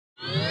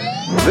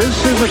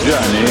This is a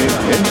journey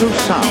into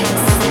sound.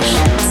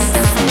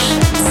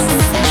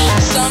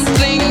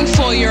 Something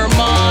for your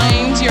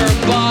mind, your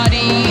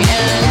body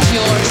and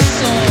your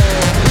soul.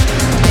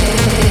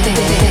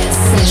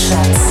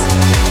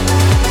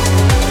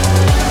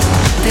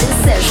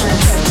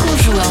 Sessions com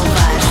João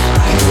Vaz.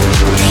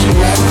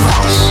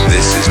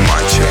 This is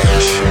my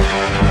change.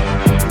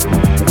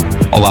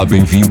 Olá,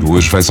 bem-vindo.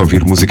 Hoje vais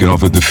ouvir música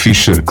nova de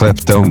Fisher,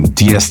 Clapton,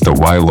 Tiësto,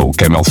 Willow,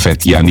 Camel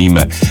Fat e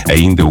Anima,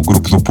 ainda o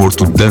grupo do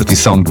Porto Dirty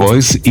Sound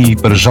Boys e,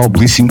 para já, o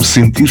belíssimo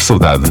Sentir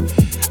Saudade.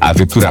 A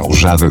aventura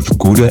arrojada de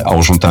Cura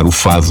ao juntar o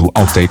fado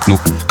ao techno,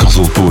 que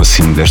resultou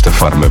assim desta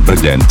forma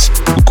brilhante.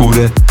 O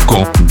Cura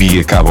com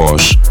Bia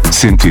Cabos,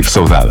 Sentir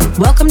Saudade.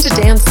 Welcome to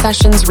Dance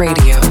Sessions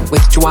Radio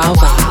with João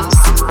Vaz.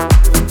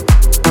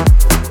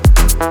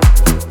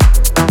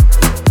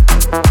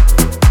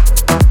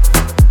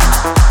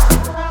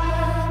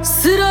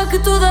 Será que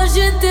toda a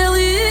gente é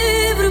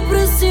livre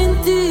para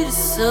sentir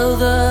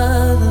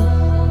saudade?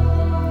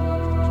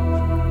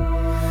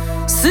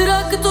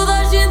 Será que toda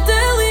a gente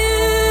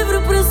é livre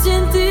para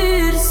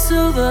sentir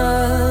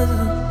saudade?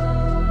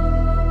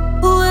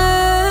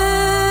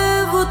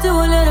 Levo o teu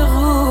olhar à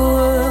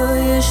rua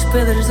e as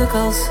pedras da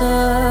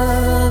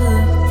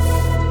calçada.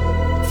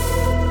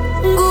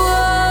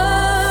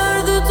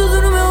 Guardo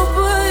tudo no meu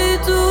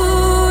peito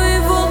e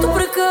volto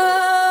para casa.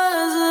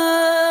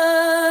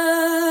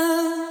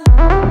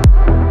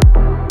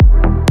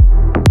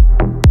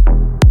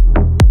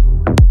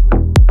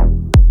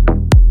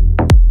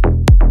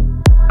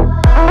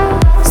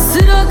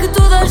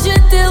 Toda a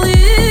gente é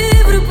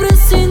livre para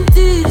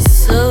sentir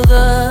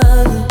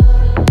saudade.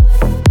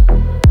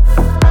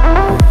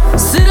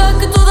 Será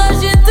que toda a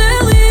gente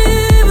é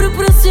livre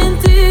para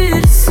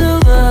sentir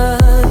saudade?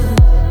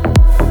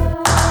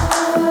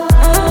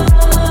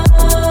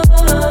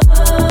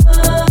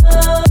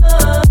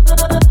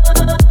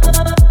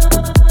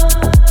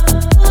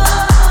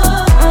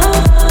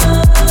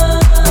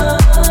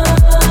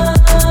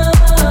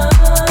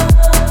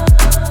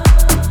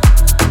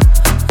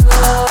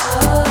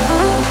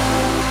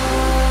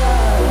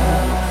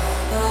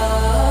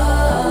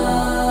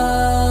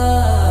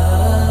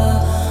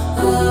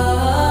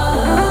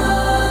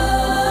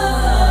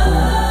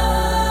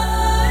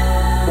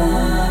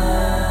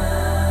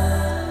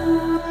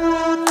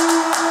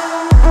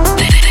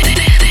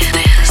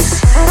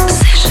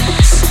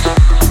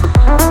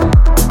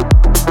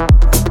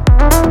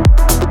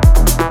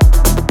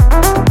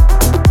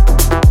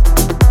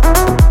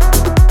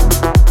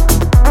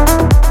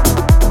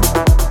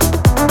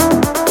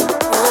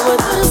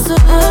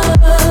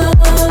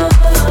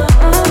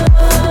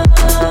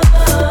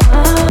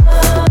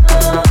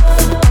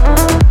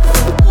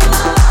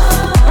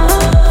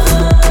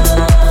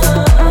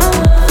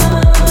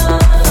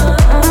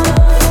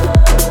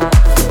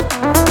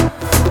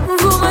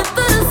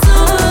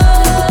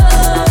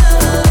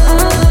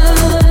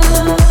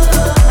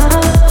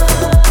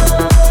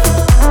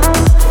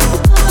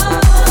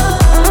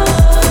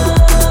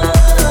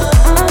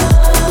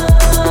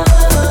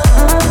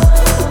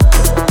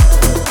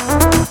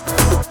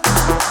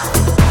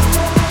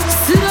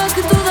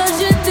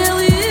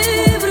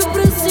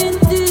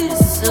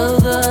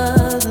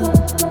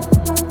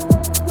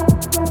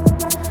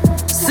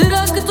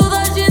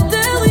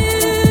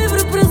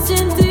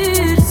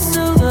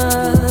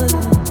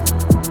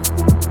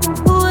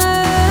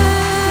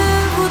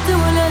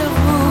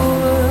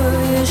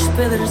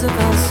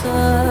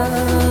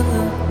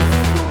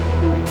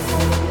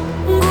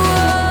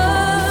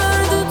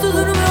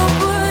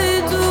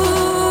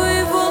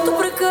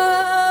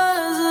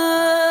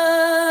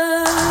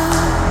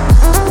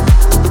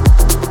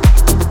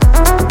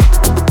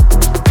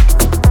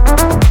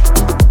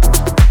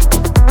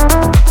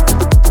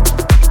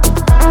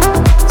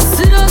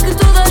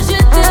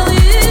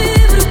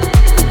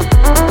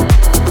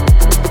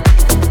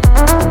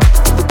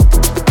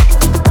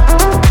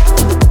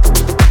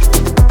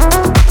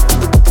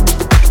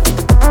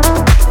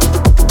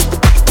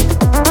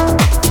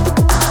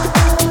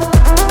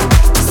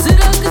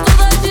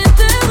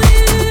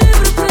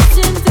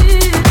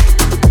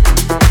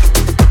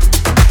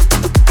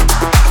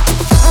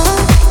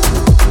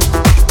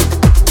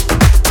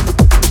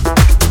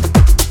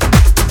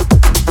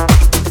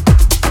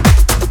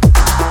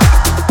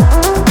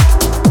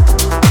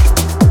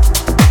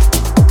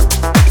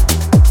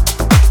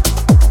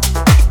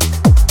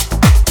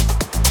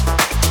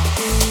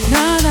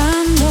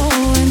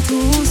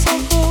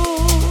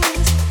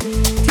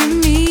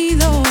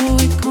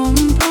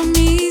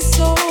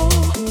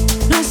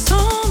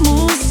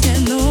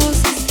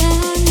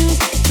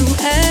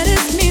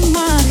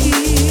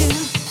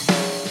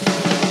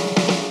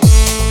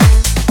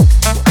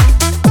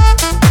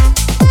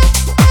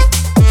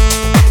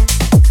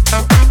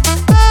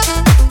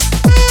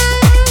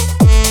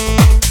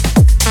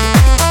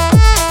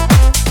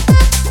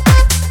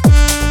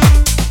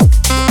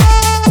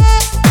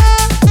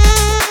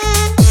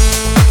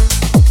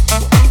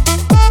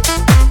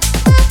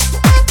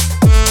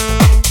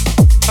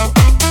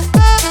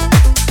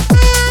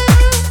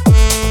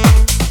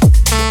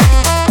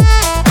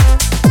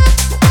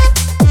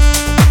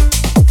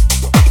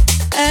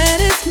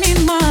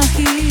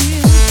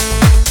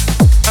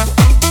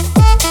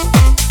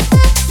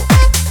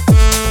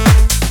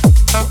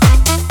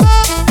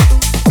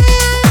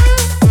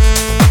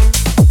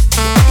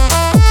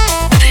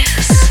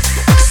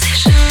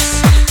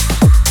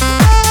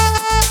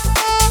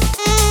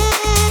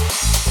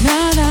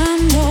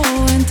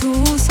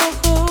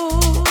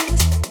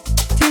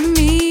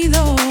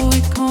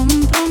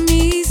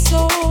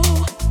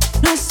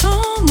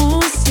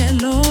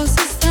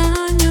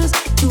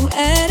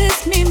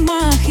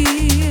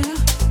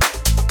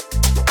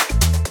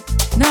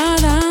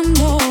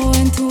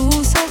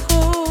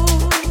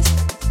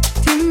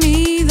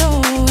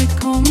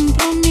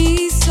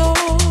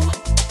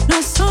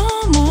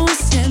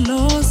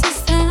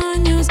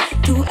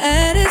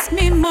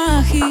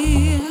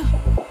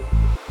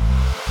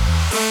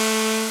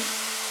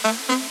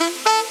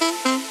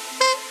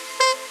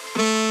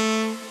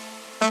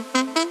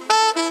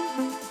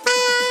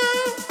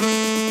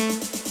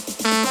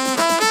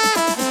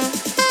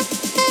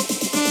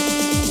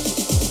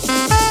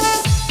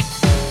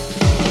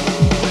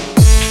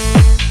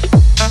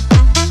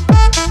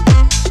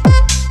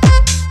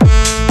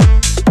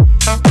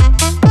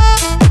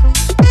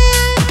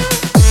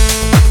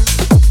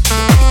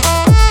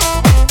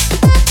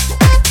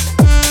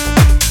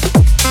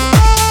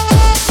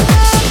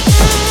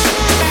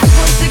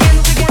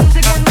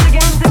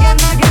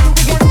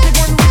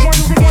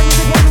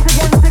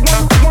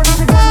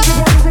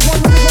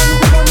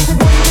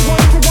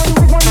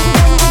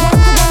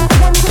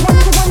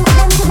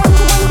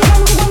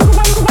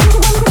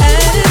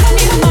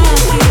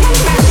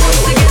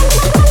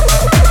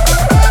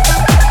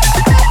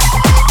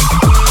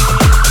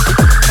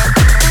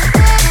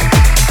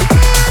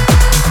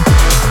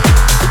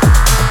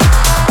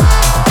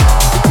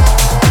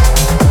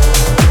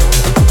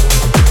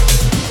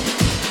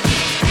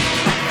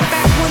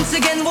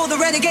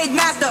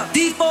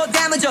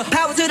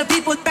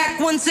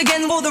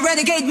 the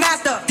renegade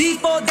master.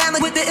 D4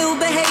 damage with the ill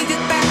behavior.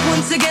 Back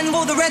once again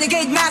for the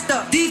renegade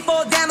master.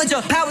 D4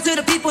 damager, power to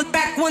the people.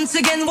 Back once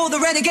again for the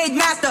renegade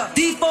master.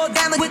 D4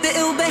 damage with the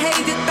ill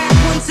behavior. Back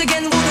once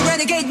again for the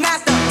renegade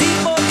master.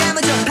 D4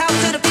 damager, power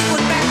to the people.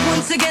 Back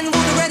once again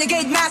for the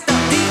renegade master.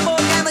 D4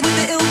 damage with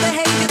the ill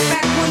behavior.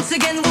 Back once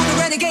again for the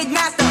renegade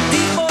master.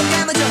 D4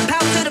 damager,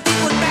 power to the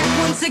people. Back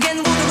once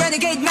again for the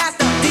renegade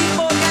master.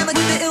 D4 damage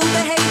with the ill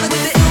behavior.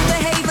 With the ill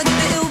behavior. With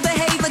the ill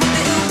behavior. With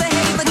the ill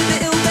behavior. With the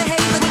ill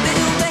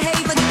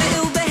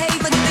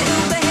behavior. With the ill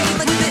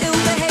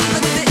behavior.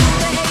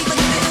 With the ill behavior.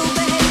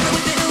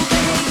 With the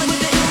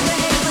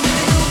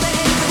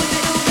ill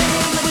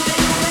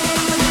behavior. With the ill behavior. With the ill behavior. With the ill behavior. With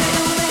the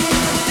ill behavior.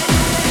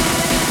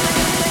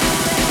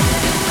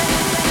 With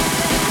the ill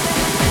behavior.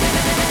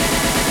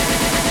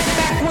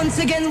 Back once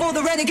again for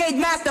the renegade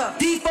master.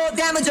 D4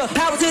 damager,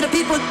 power to the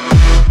people.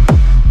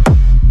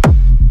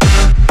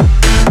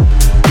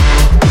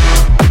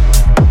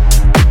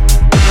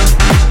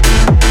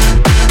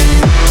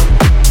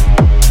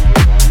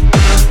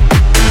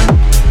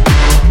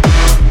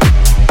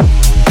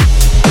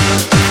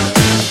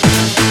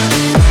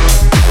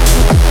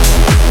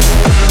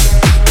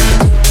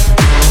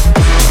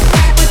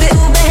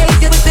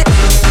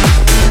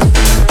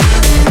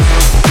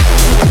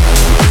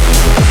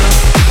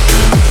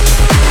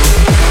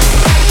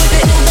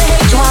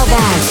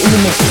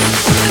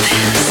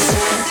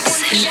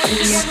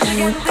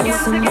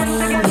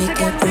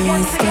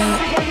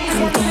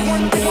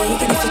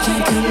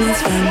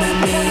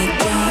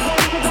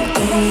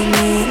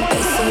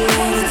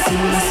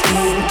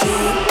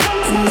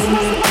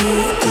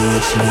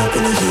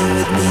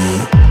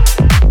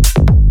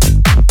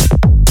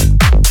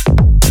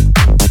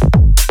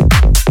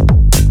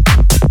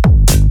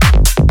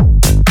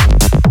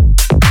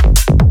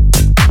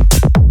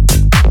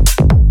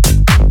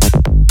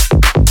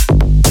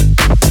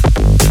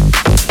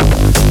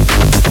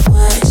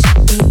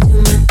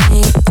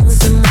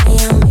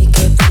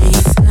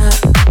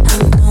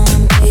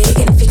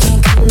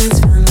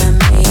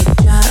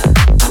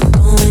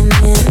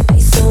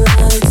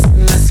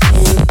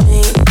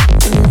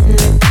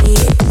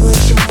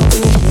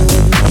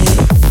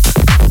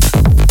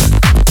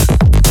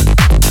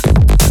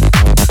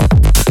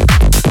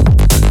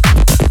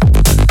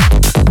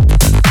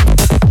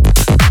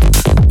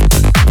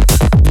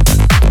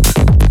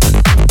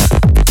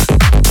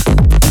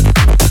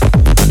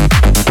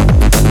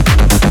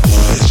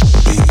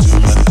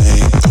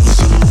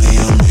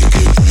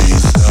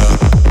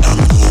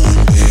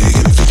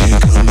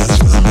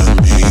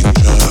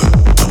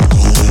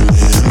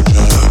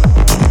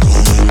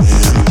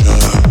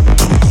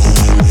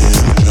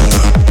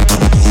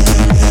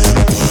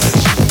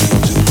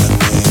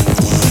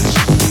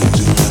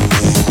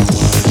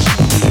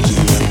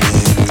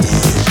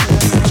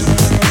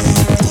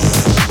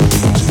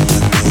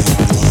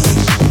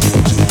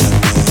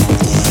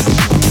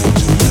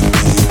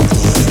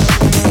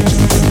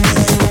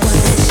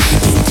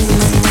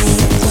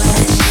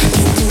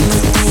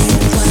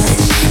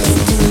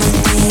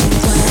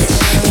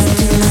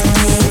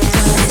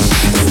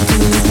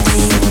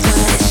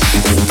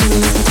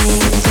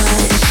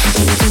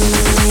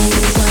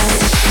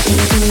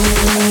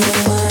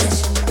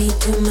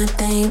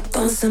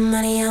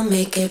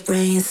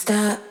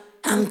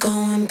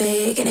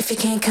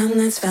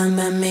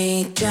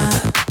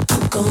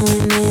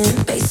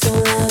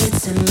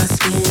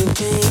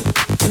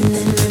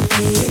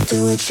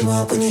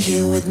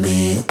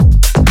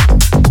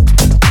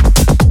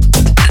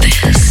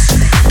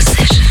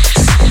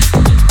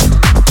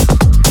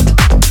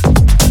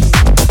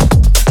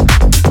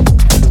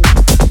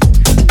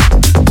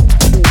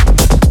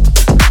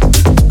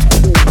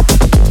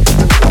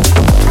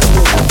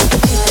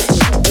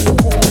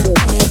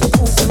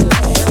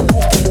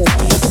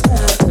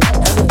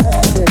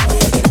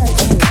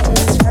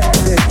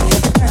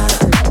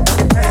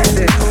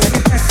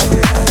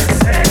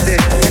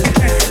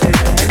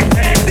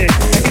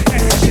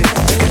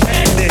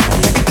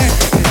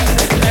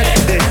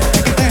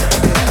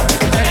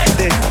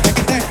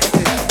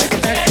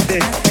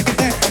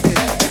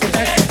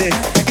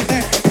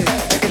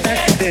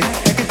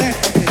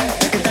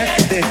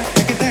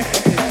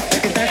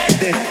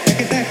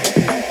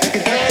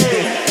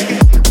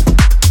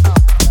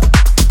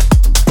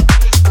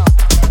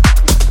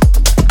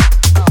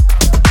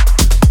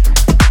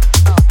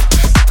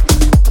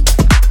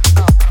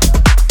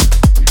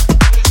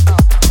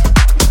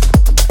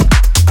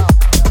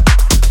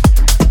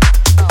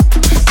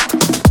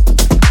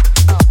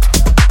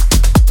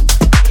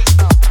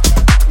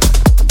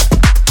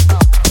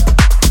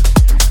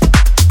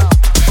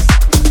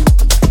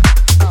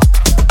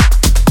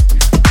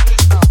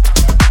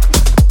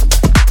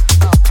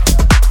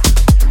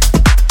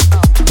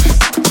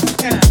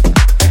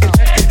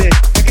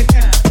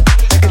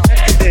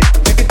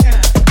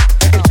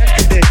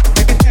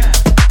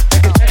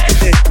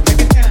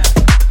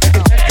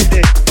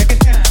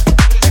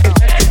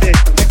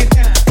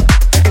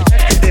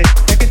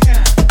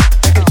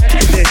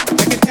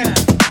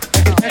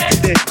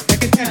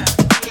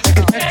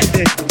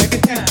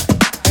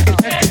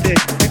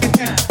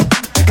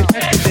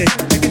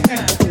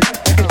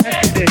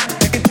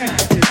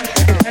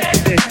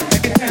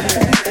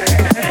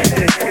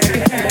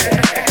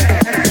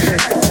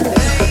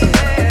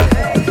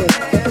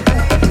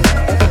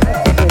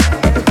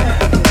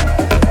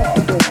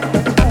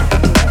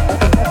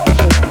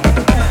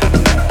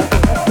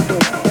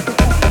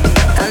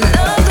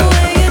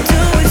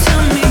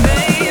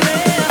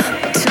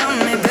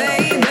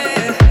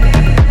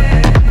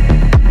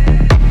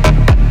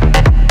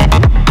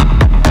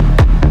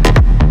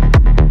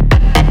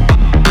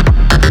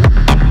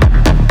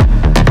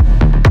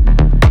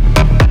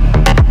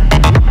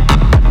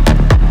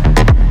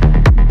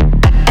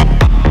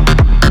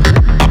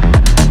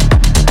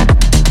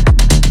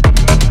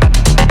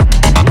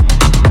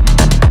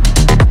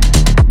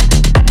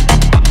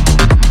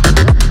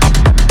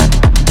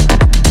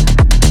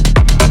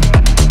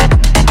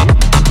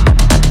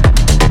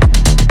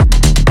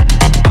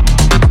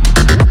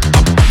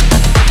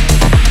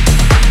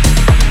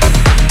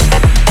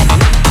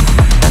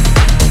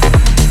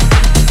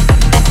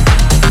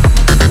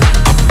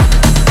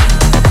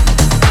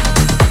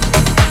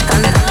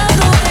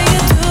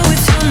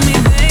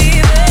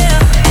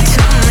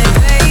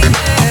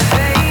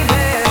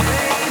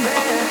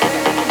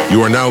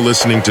 You are now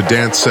listening to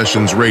Dance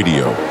Sessions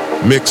Radio,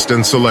 mixed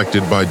and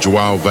selected by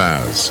Joao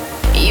Vaz.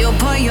 You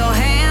put your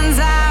hands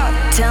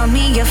out, tell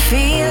me you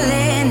feel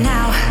it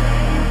now.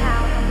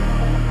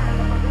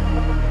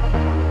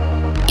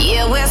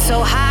 Yeah, we're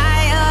so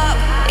high up,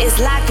 it's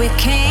like we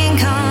can't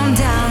come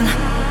down.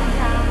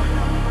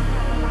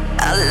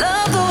 I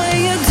love the way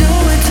you do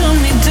it to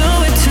me, do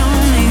it to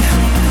me.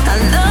 I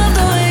love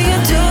the way you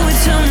do it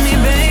to me,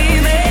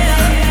 baby.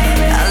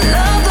 I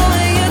love the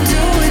way you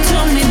do it to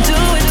me,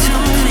 do it to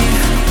me.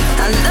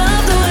 I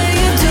love the way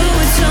you do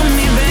it to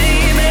me,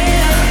 baby.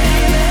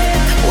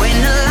 When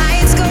the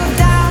lights go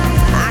down,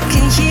 I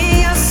can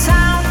hear your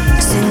sound.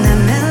 Sing the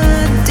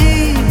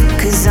melody,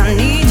 'cause I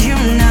need you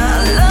now.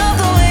 I love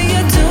the way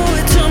you do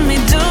it to me,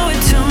 do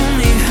it to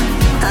me.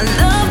 I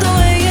love the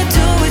way you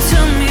do it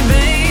to me,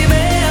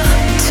 baby.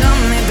 To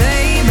me,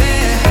 baby.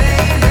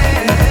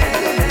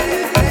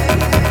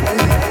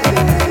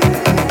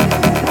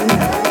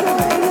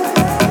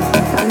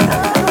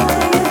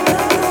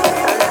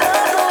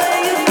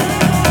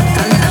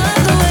 I love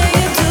the way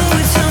you do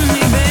it to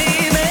me,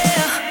 baby.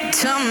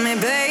 To me,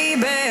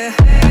 baby.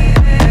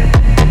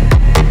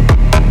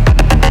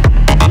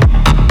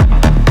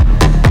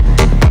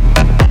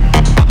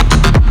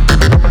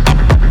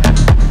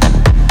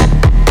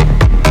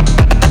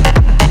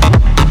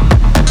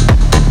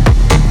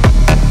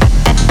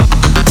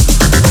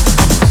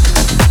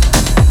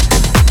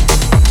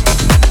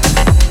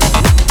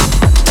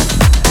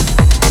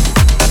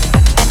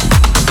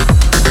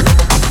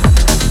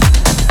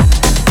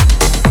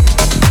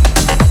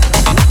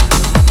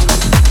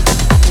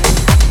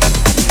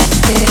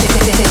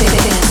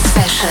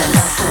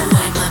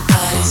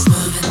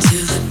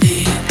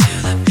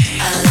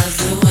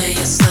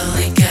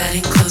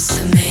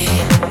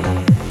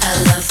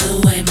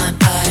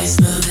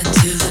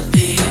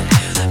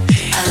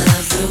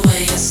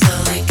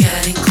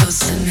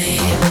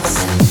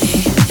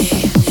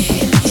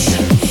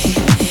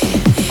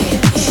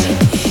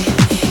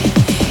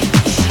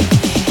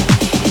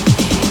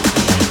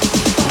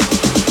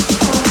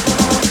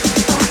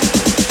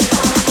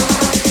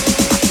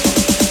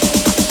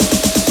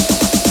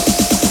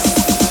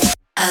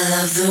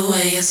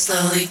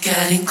 Slowly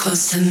getting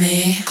close to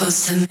me,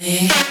 close to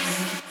me.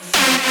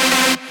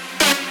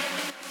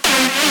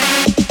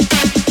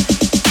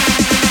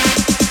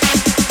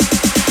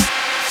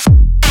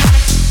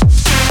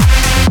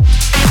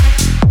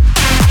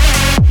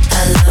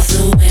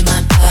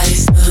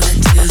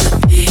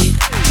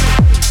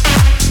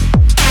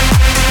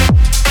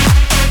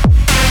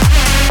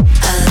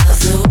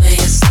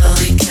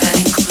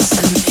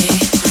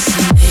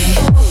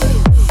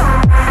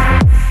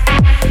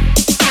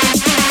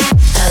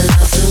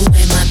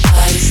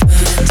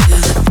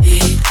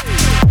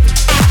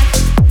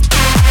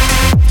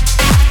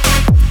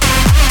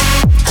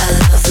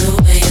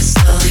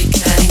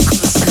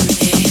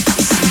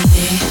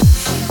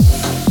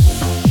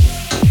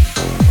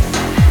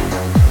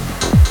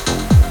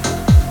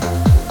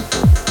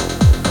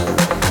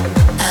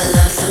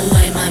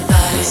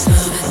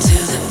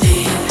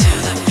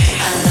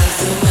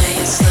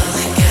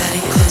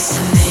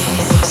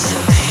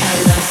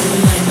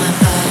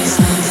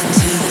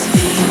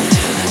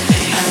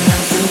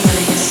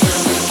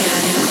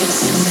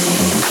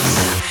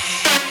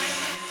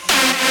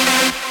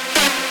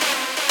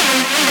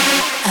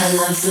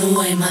 The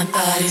way my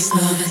body's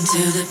moving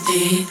to the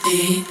beat,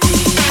 beat,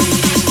 beat.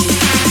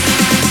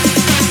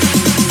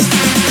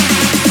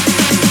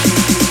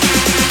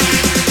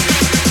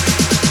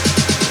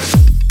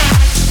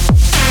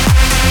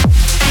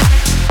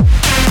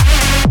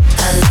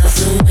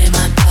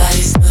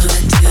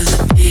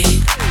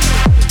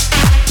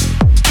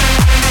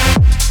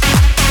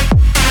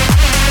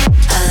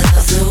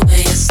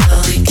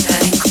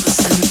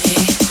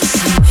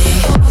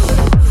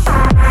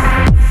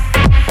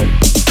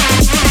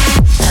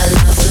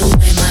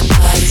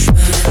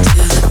 Moving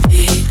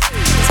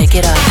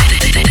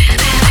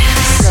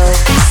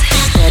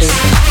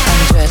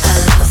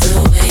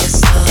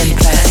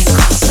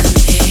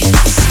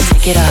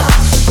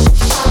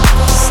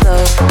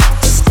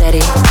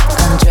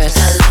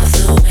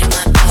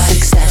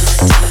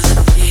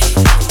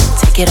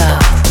it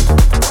off.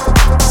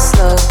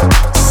 Slow,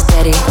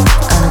 steady,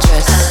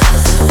 undress.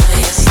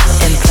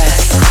 Impress.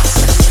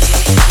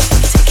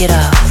 Take it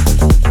off.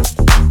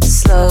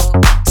 Slow,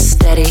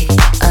 steady,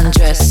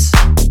 undress.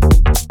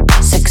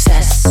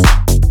 Success.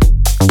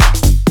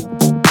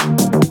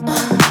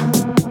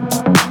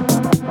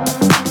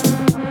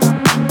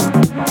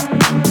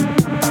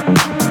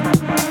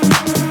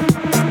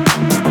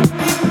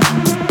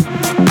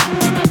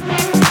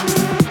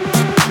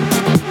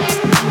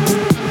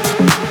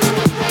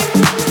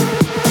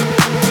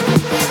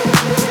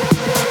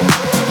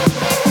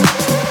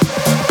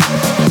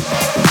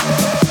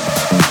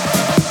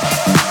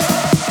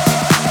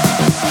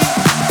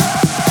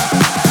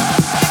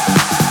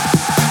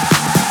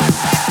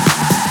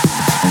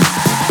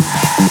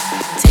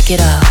 Take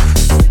it off.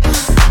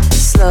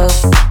 Slow,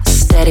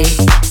 steady,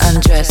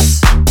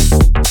 undress.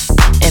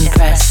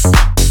 Impress.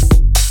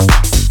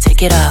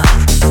 Take it off.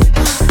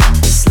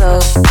 Slow,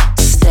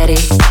 steady,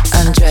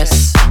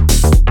 undress.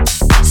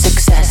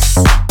 Success.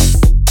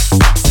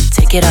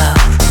 Take it off.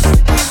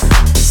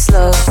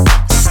 Slow,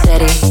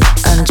 steady,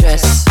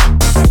 undress.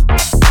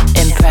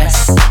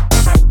 Impress.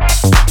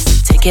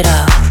 Take it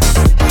off.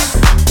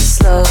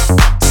 Slow,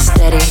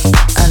 steady,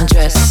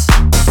 undress.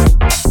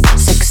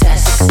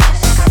 Success.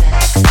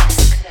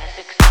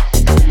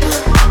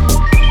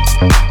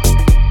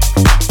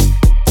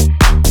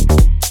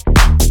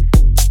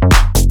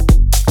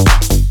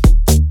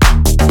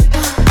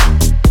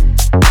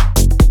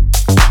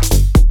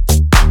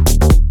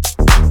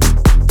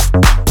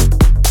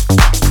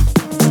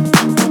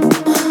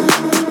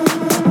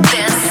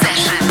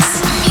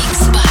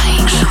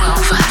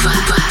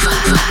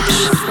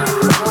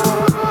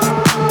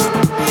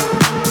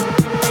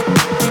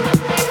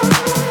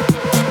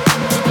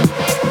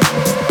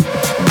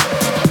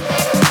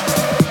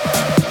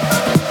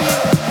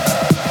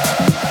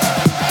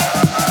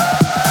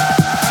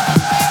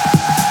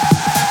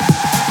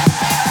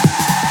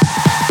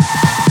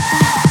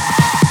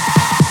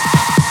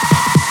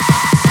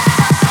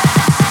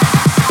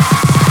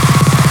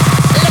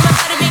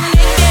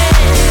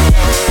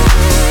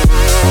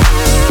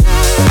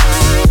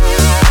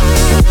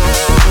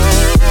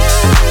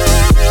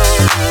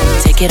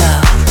 Take it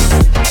off.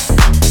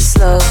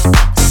 Slow,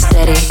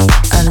 steady,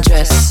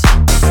 undress.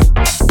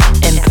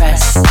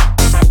 Impress.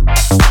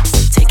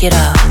 Take it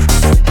off.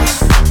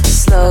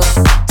 Slow,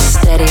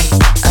 steady,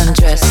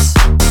 undress.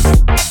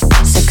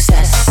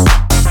 Success.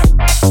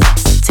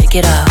 Take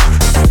it off.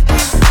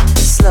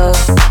 Slow,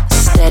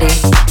 steady,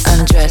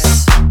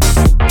 undress.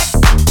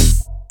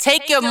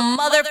 Take your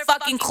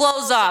motherfucking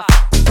clothes off.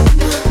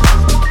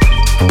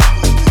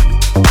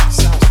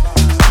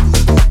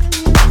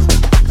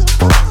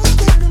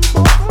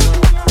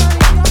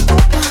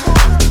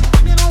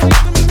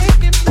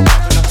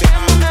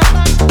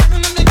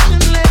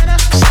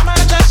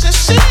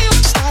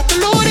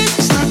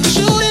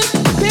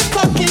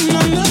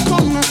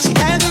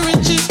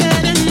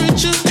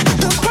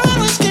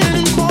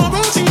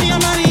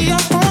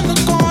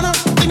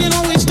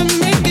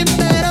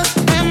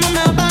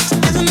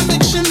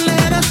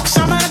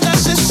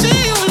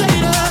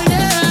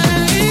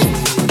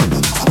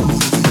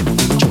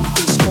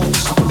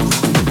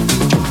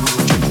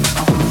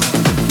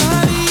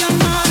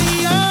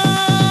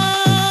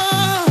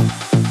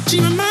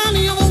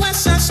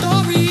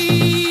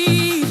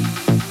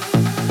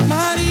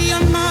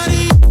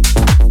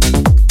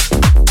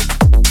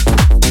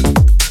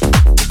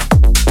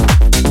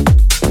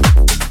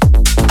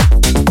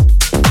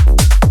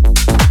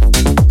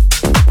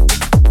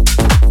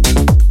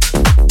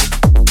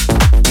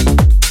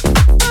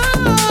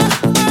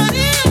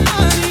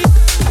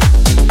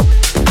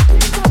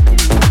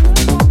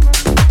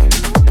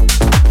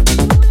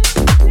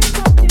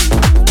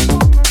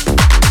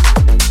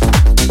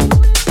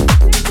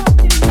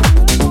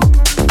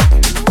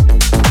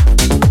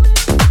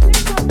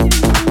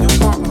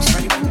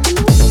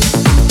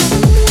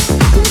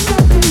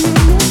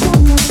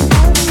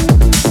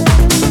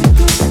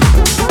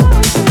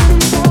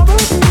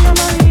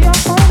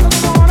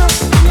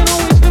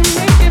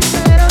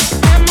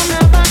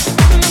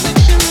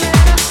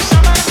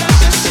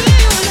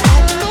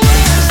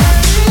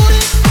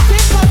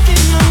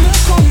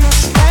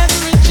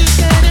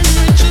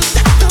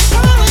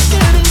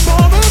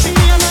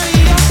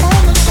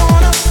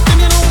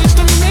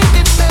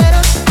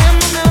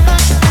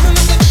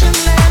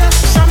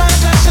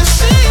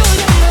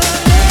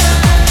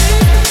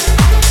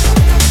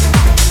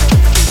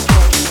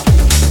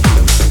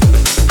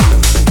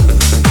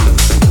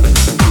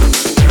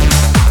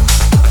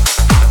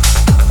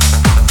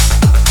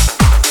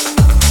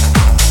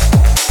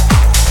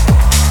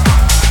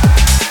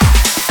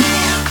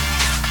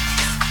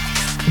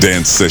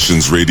 Dance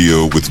Sessions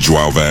Radio with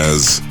Joao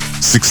Vaz.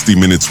 60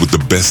 minutes with the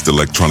best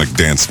electronic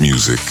dance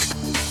music.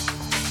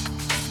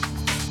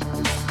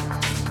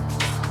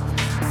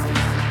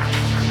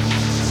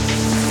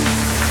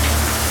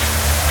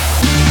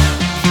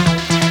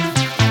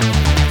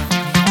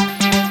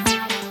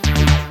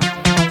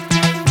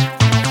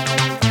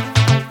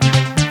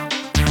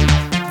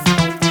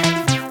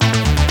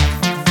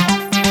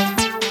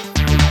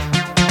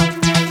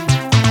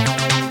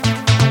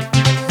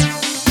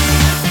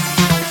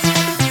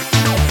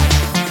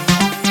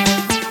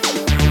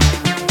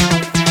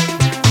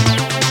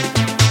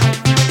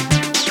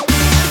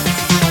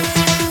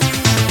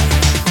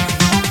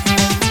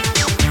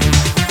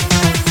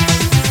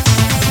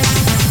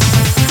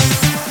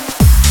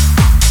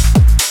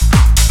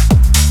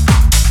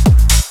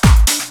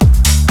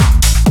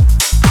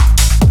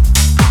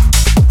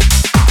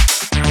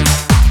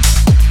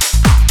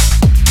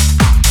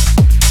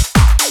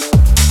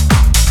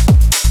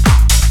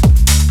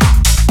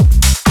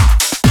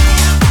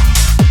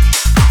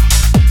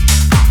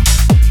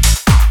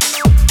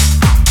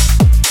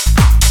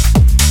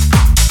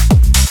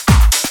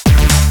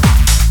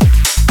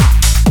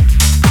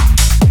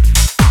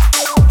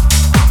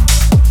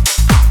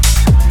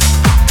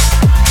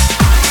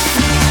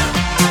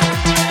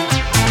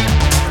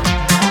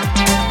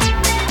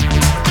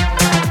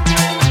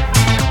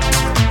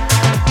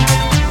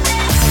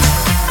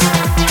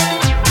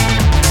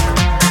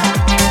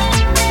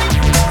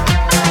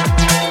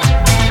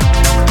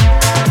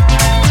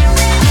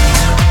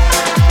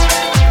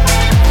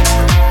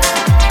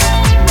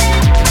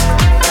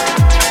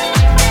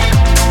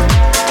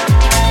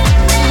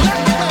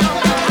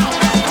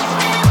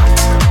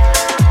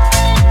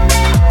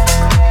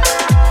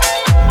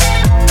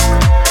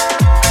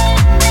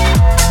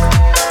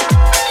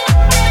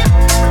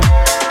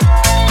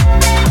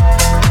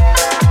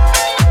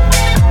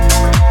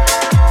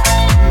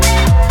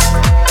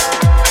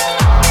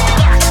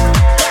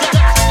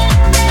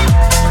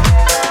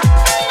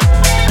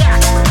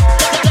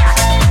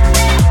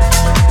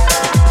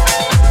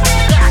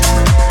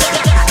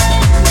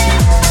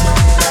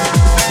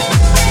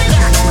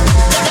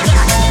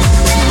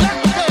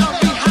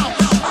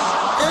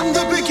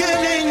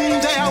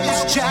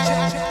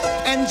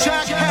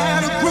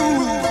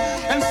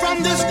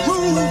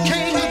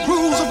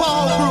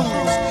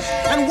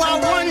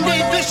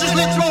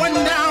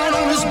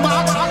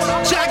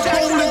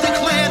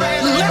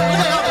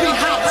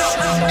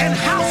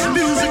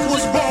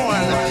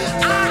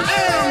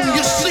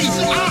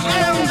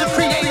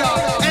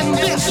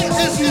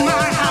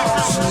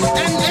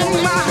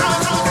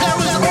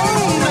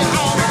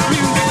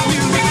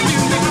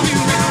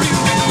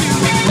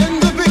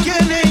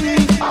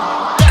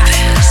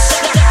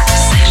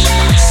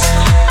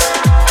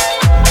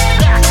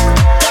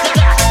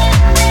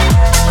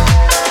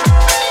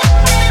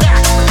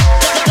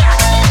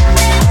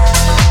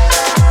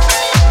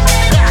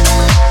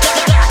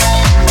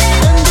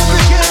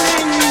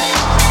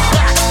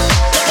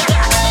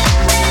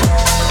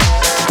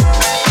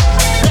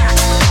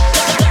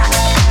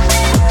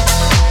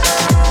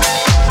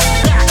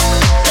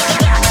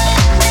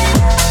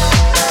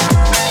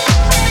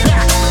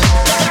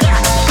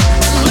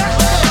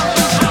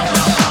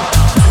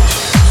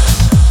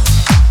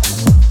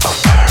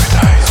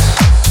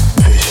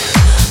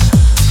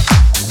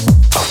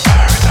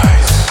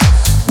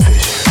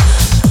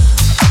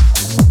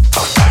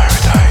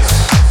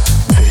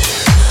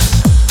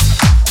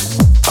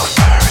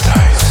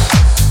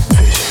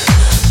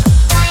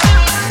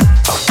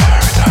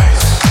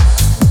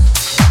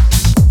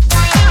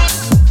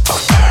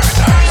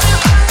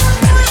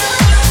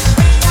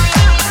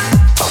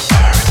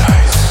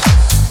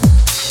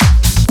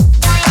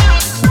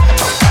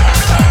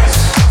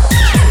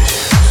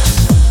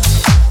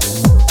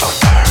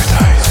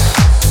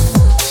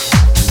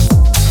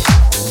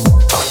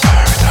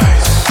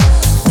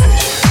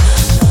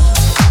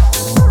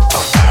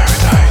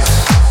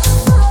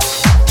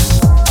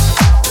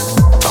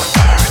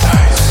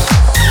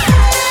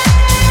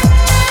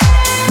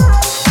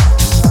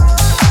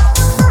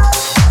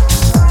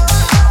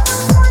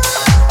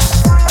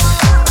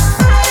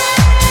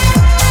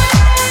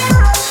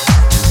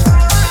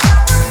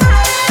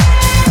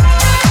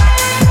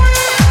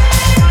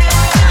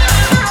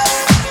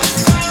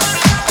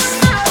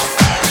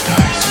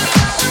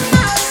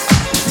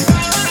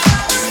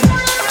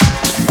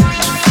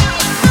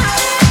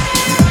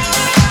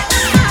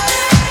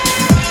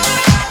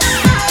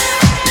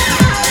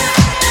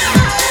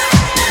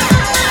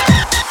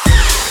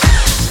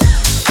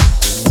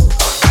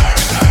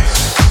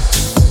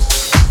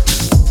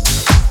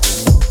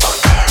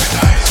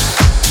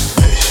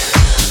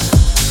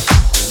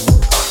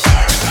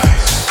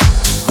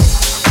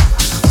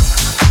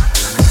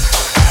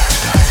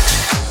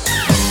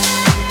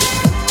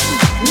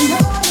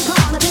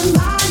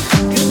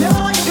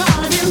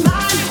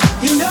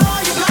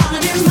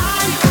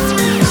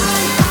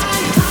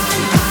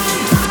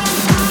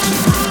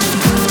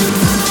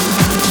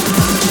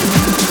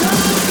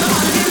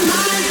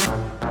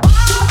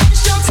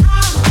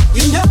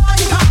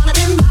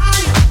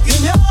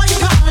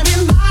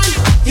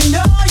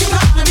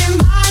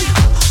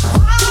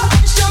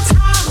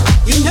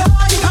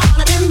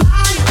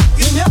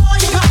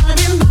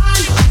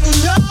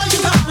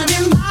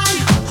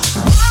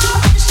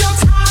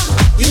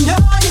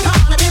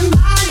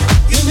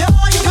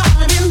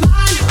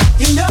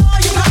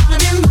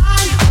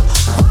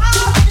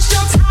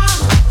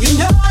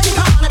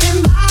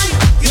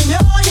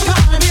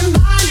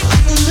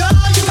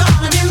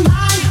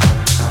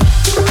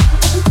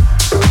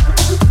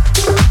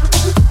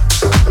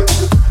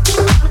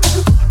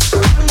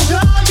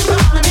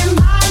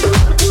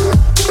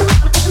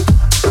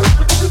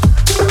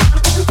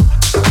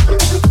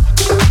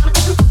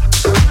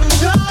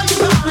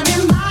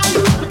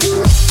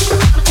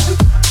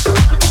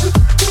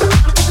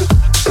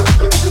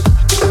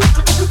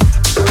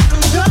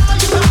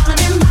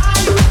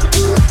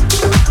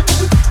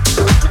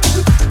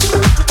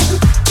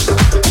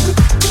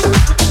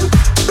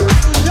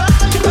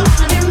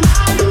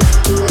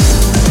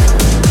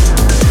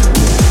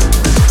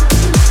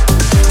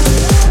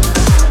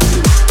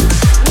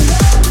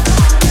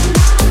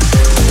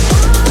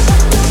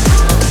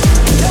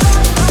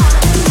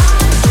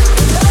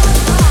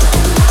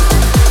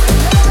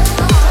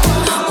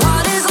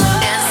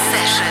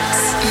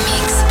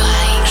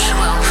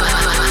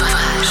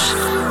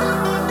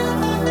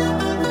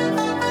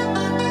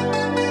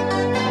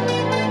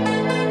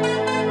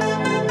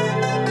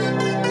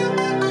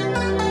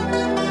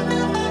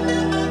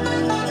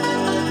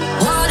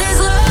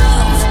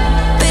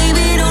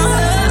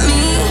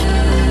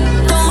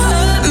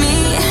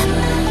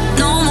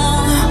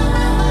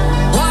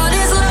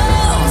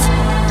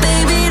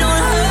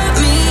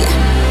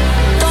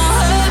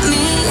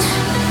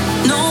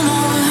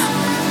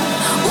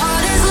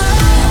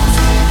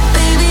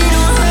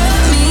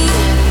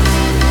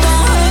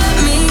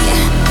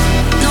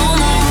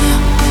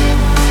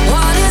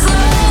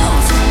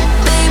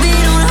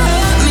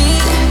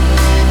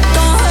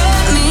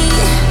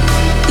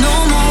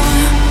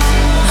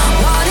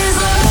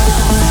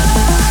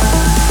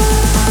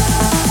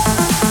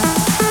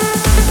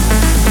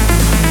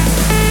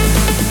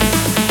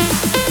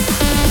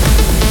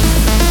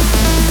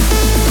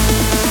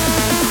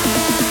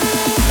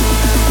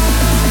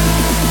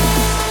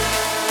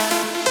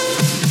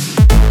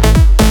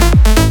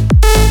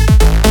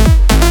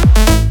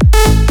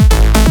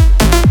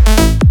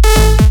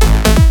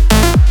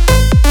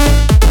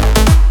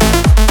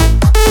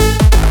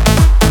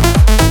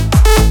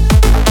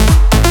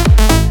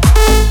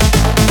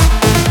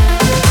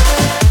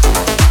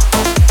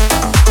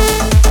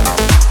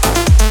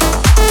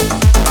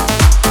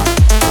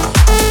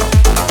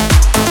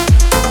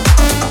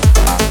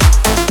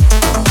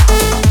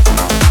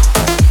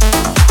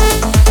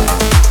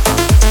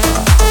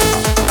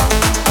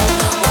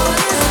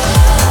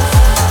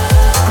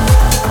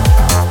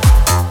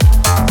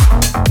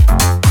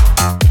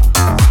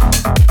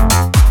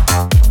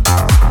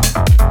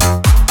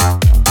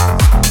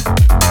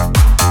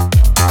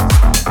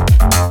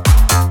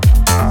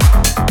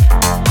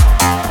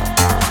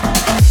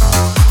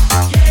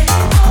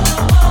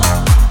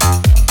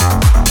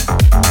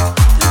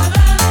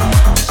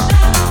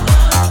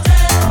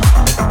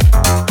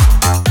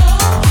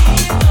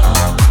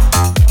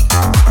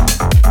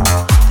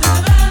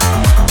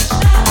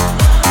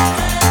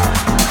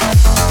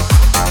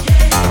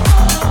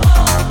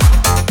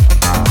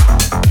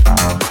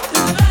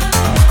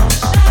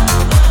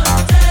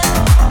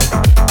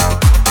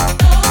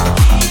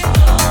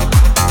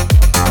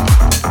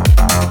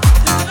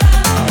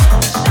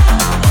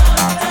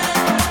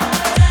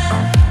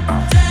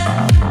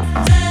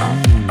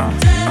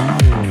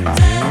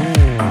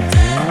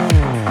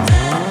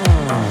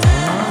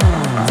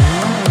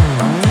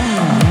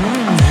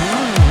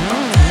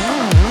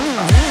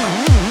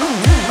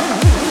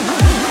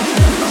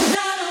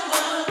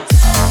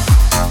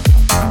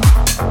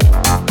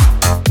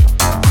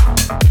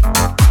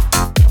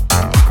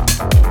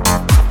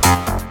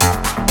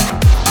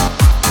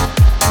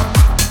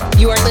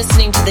 You are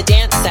listening to the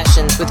Dance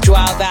Sessions with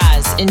Joao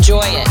Vaz.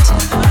 Enjoy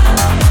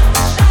it.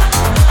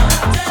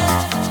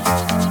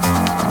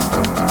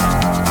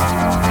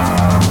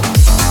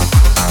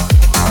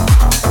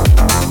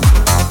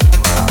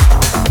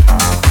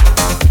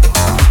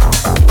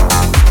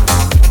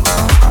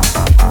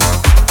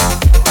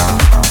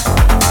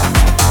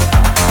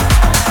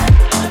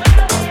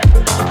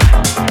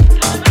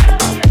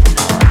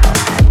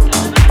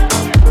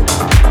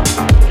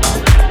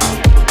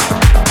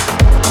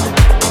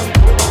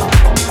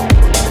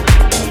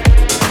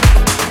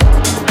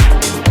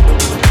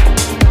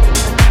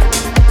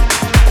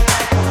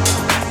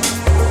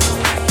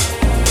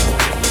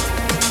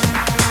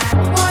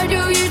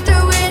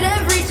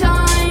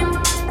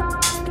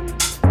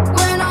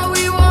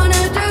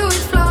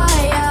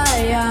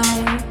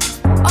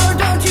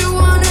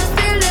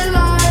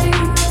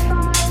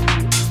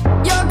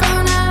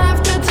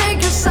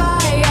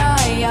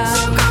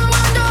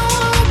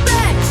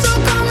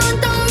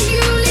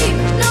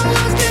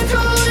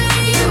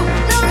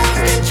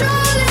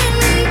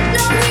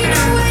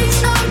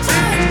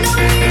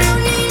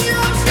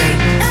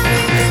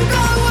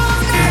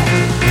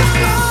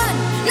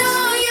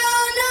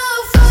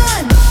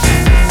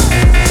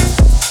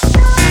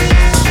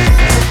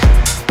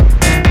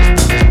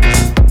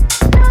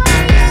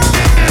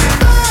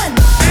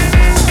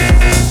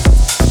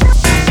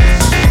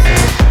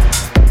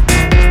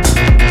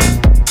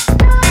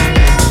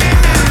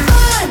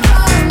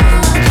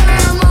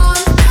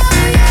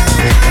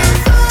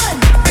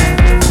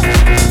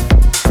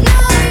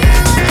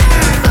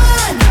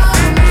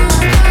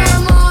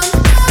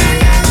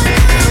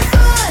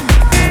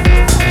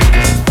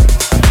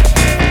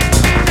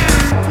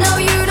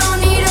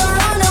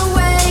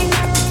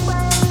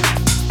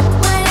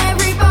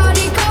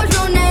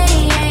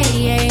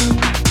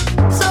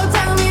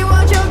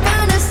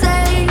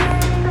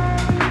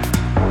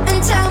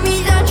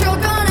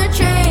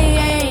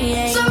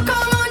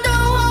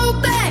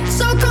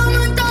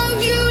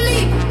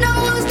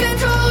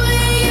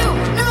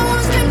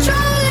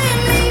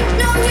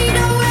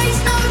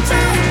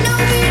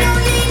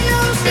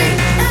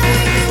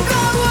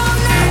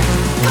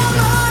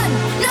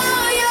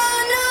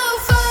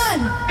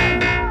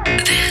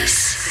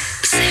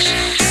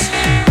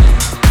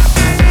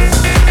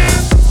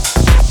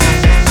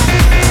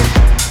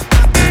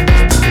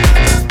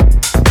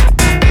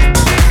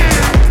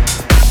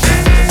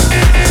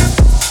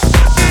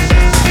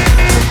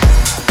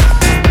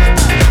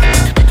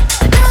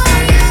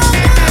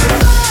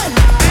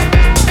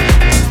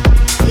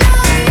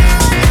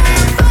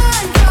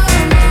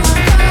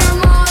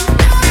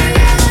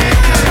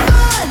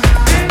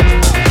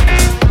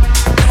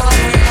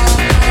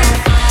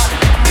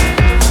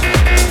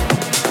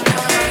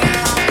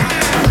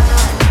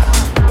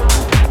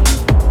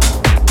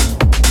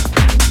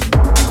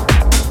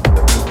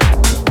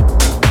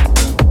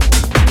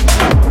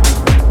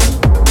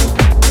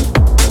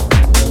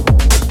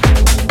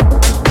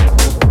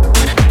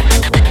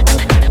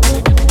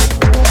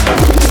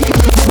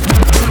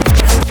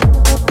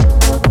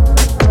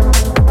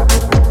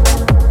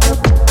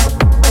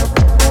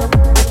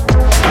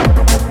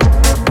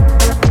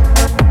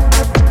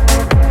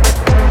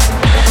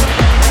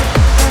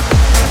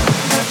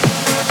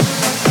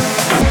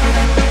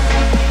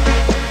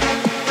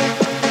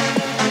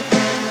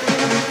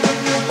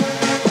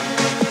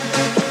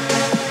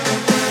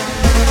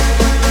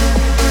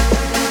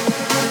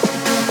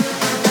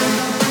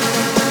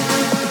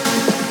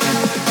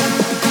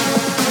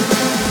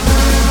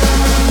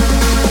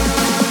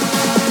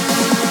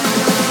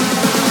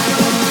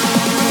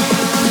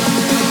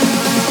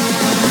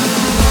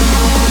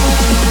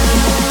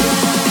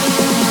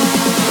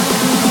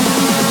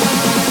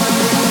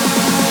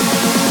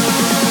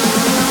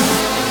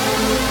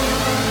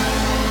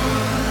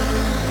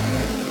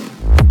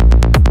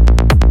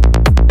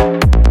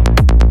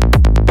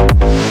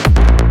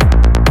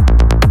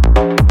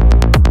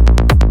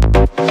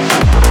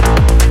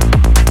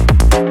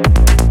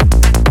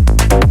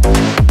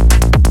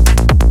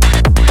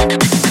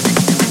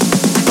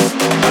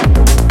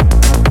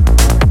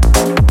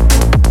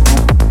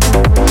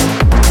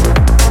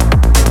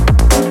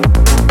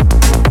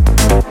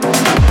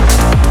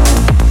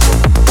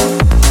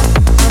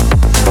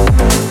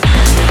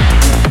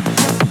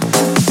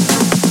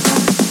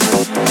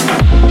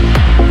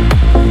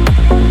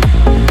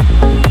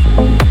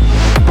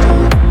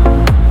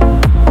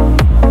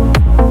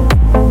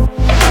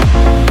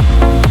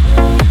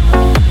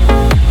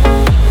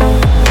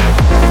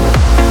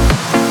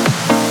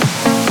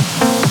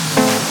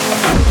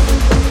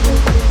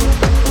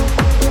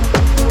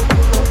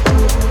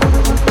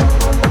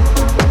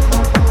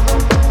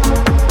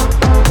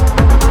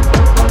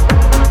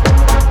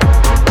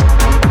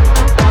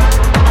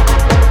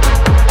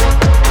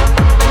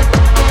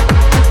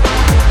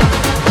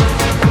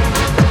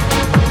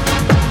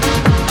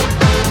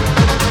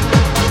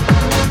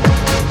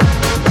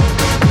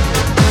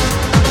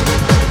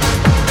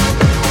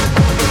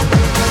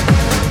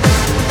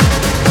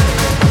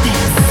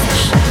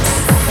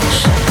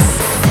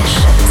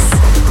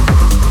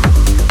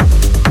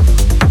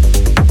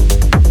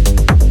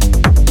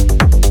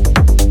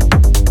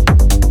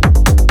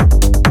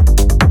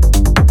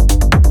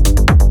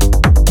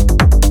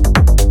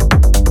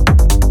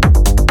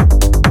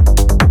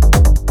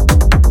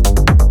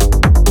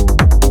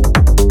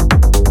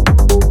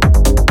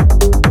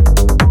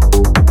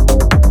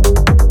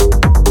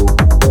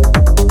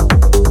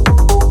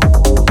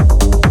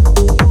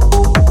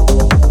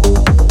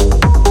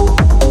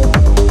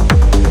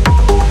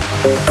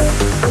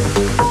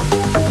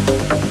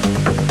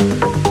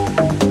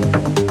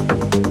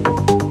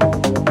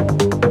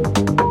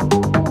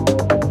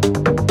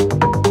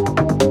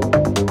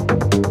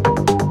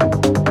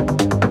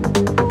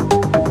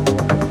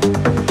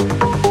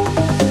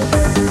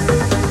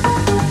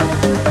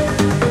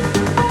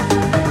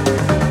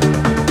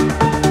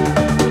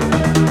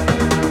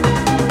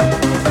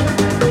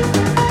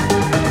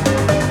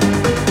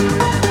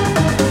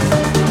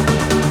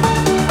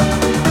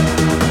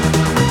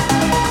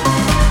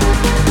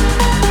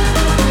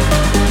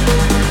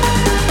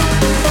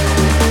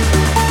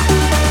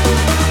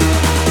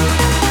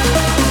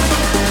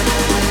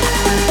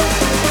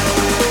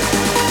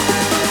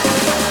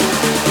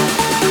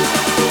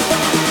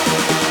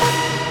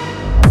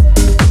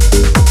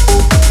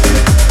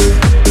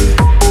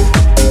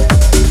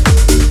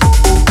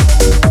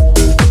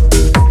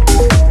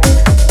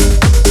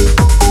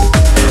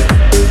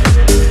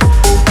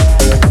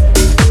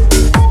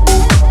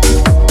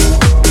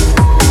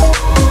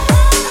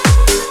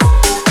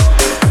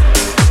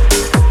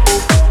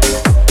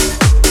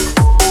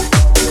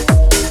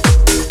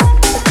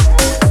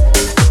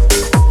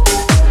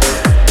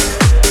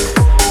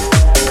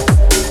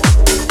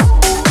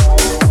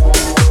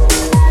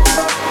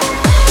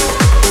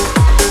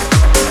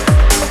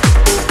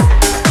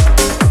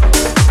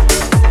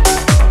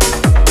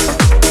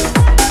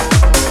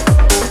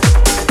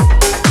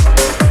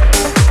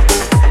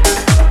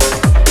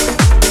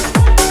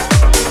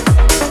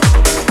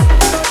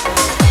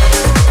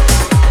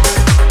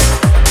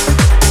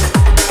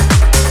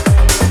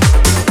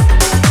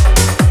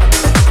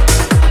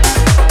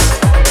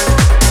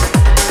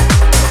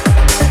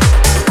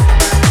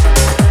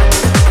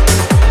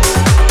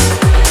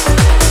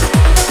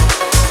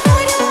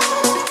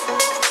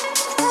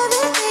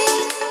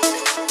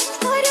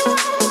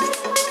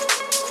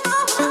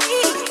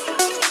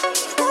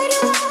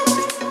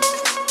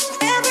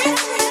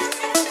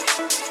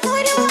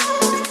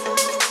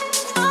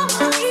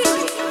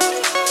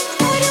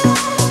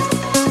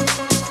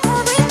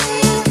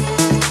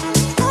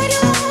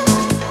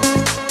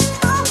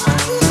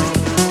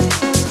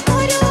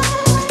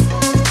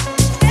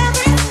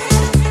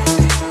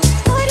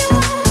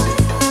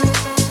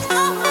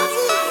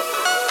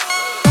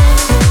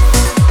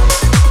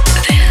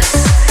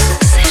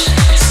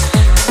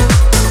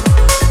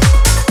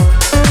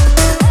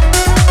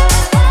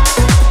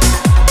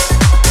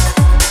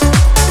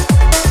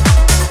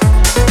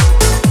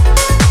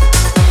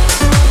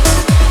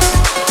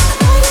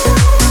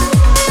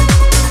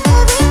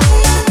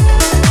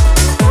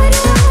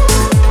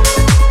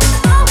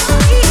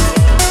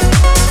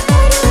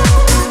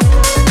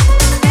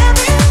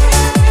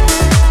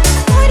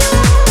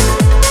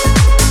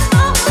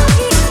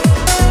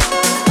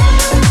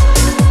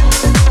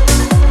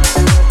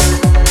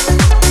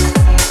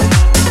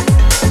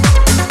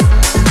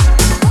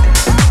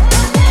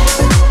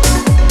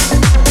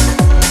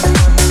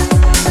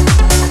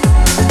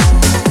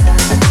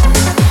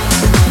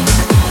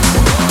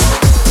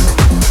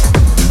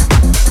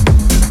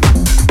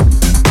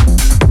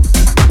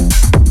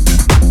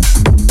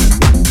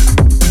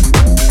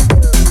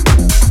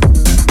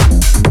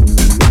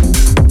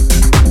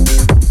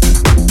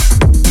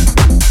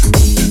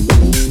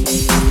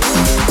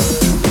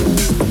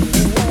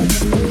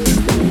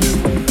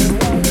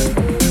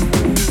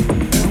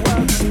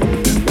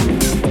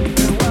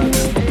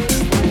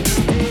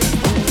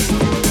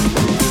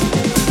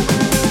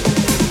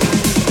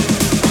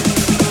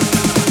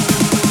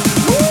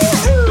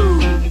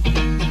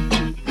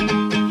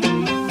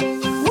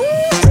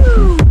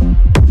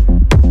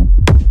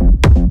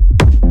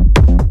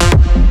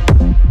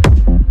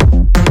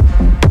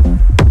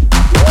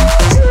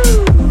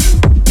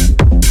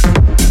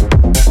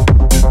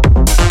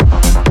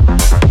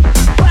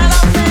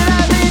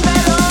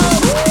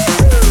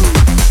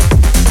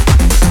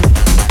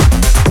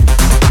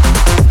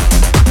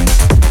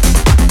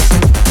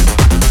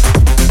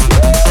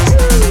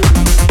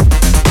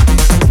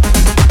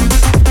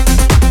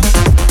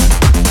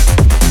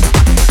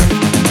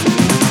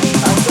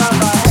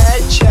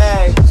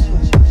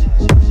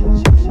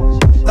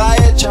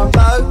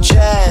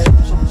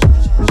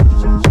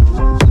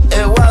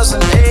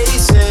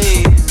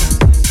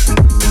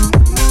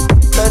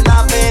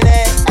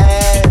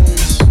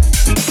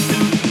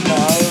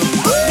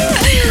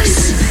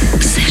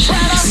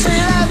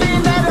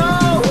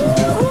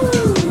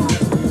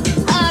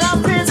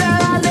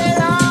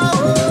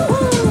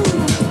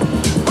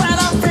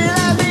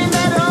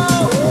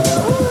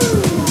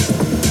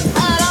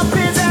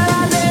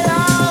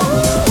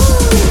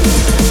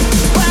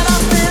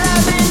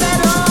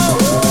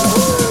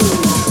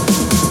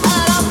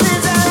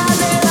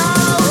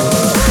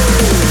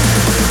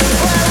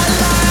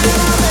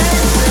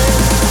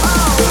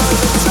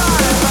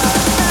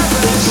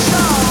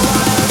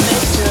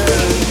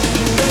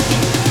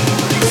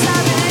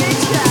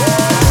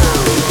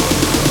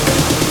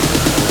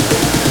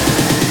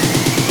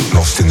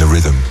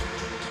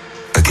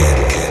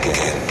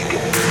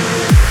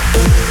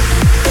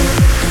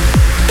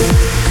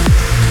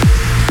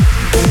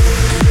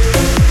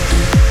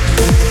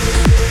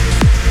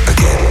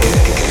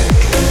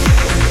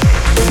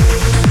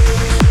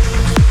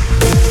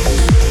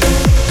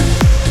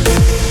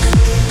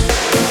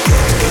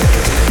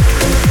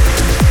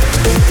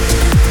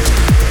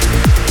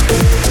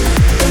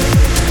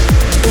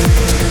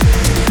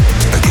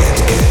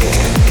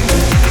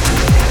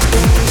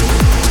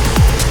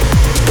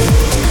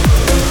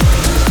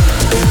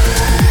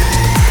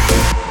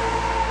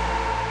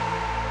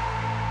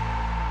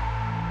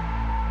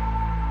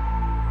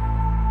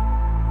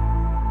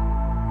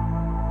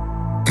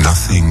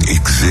 Nothing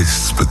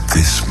exists but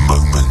this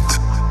moment.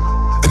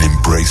 An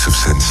embrace of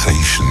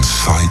sensations,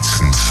 sights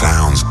and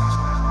sounds.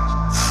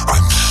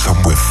 I'm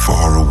somewhere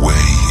far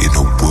away in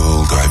a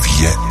world I've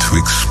yet to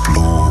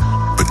explore,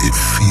 but it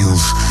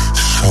feels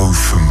so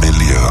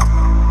familiar.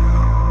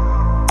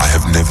 I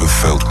have never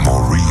felt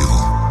more real.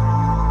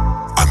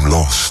 I'm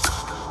lost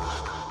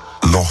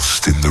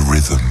in the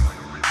rhythm.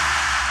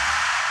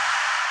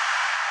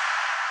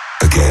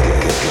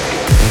 Again.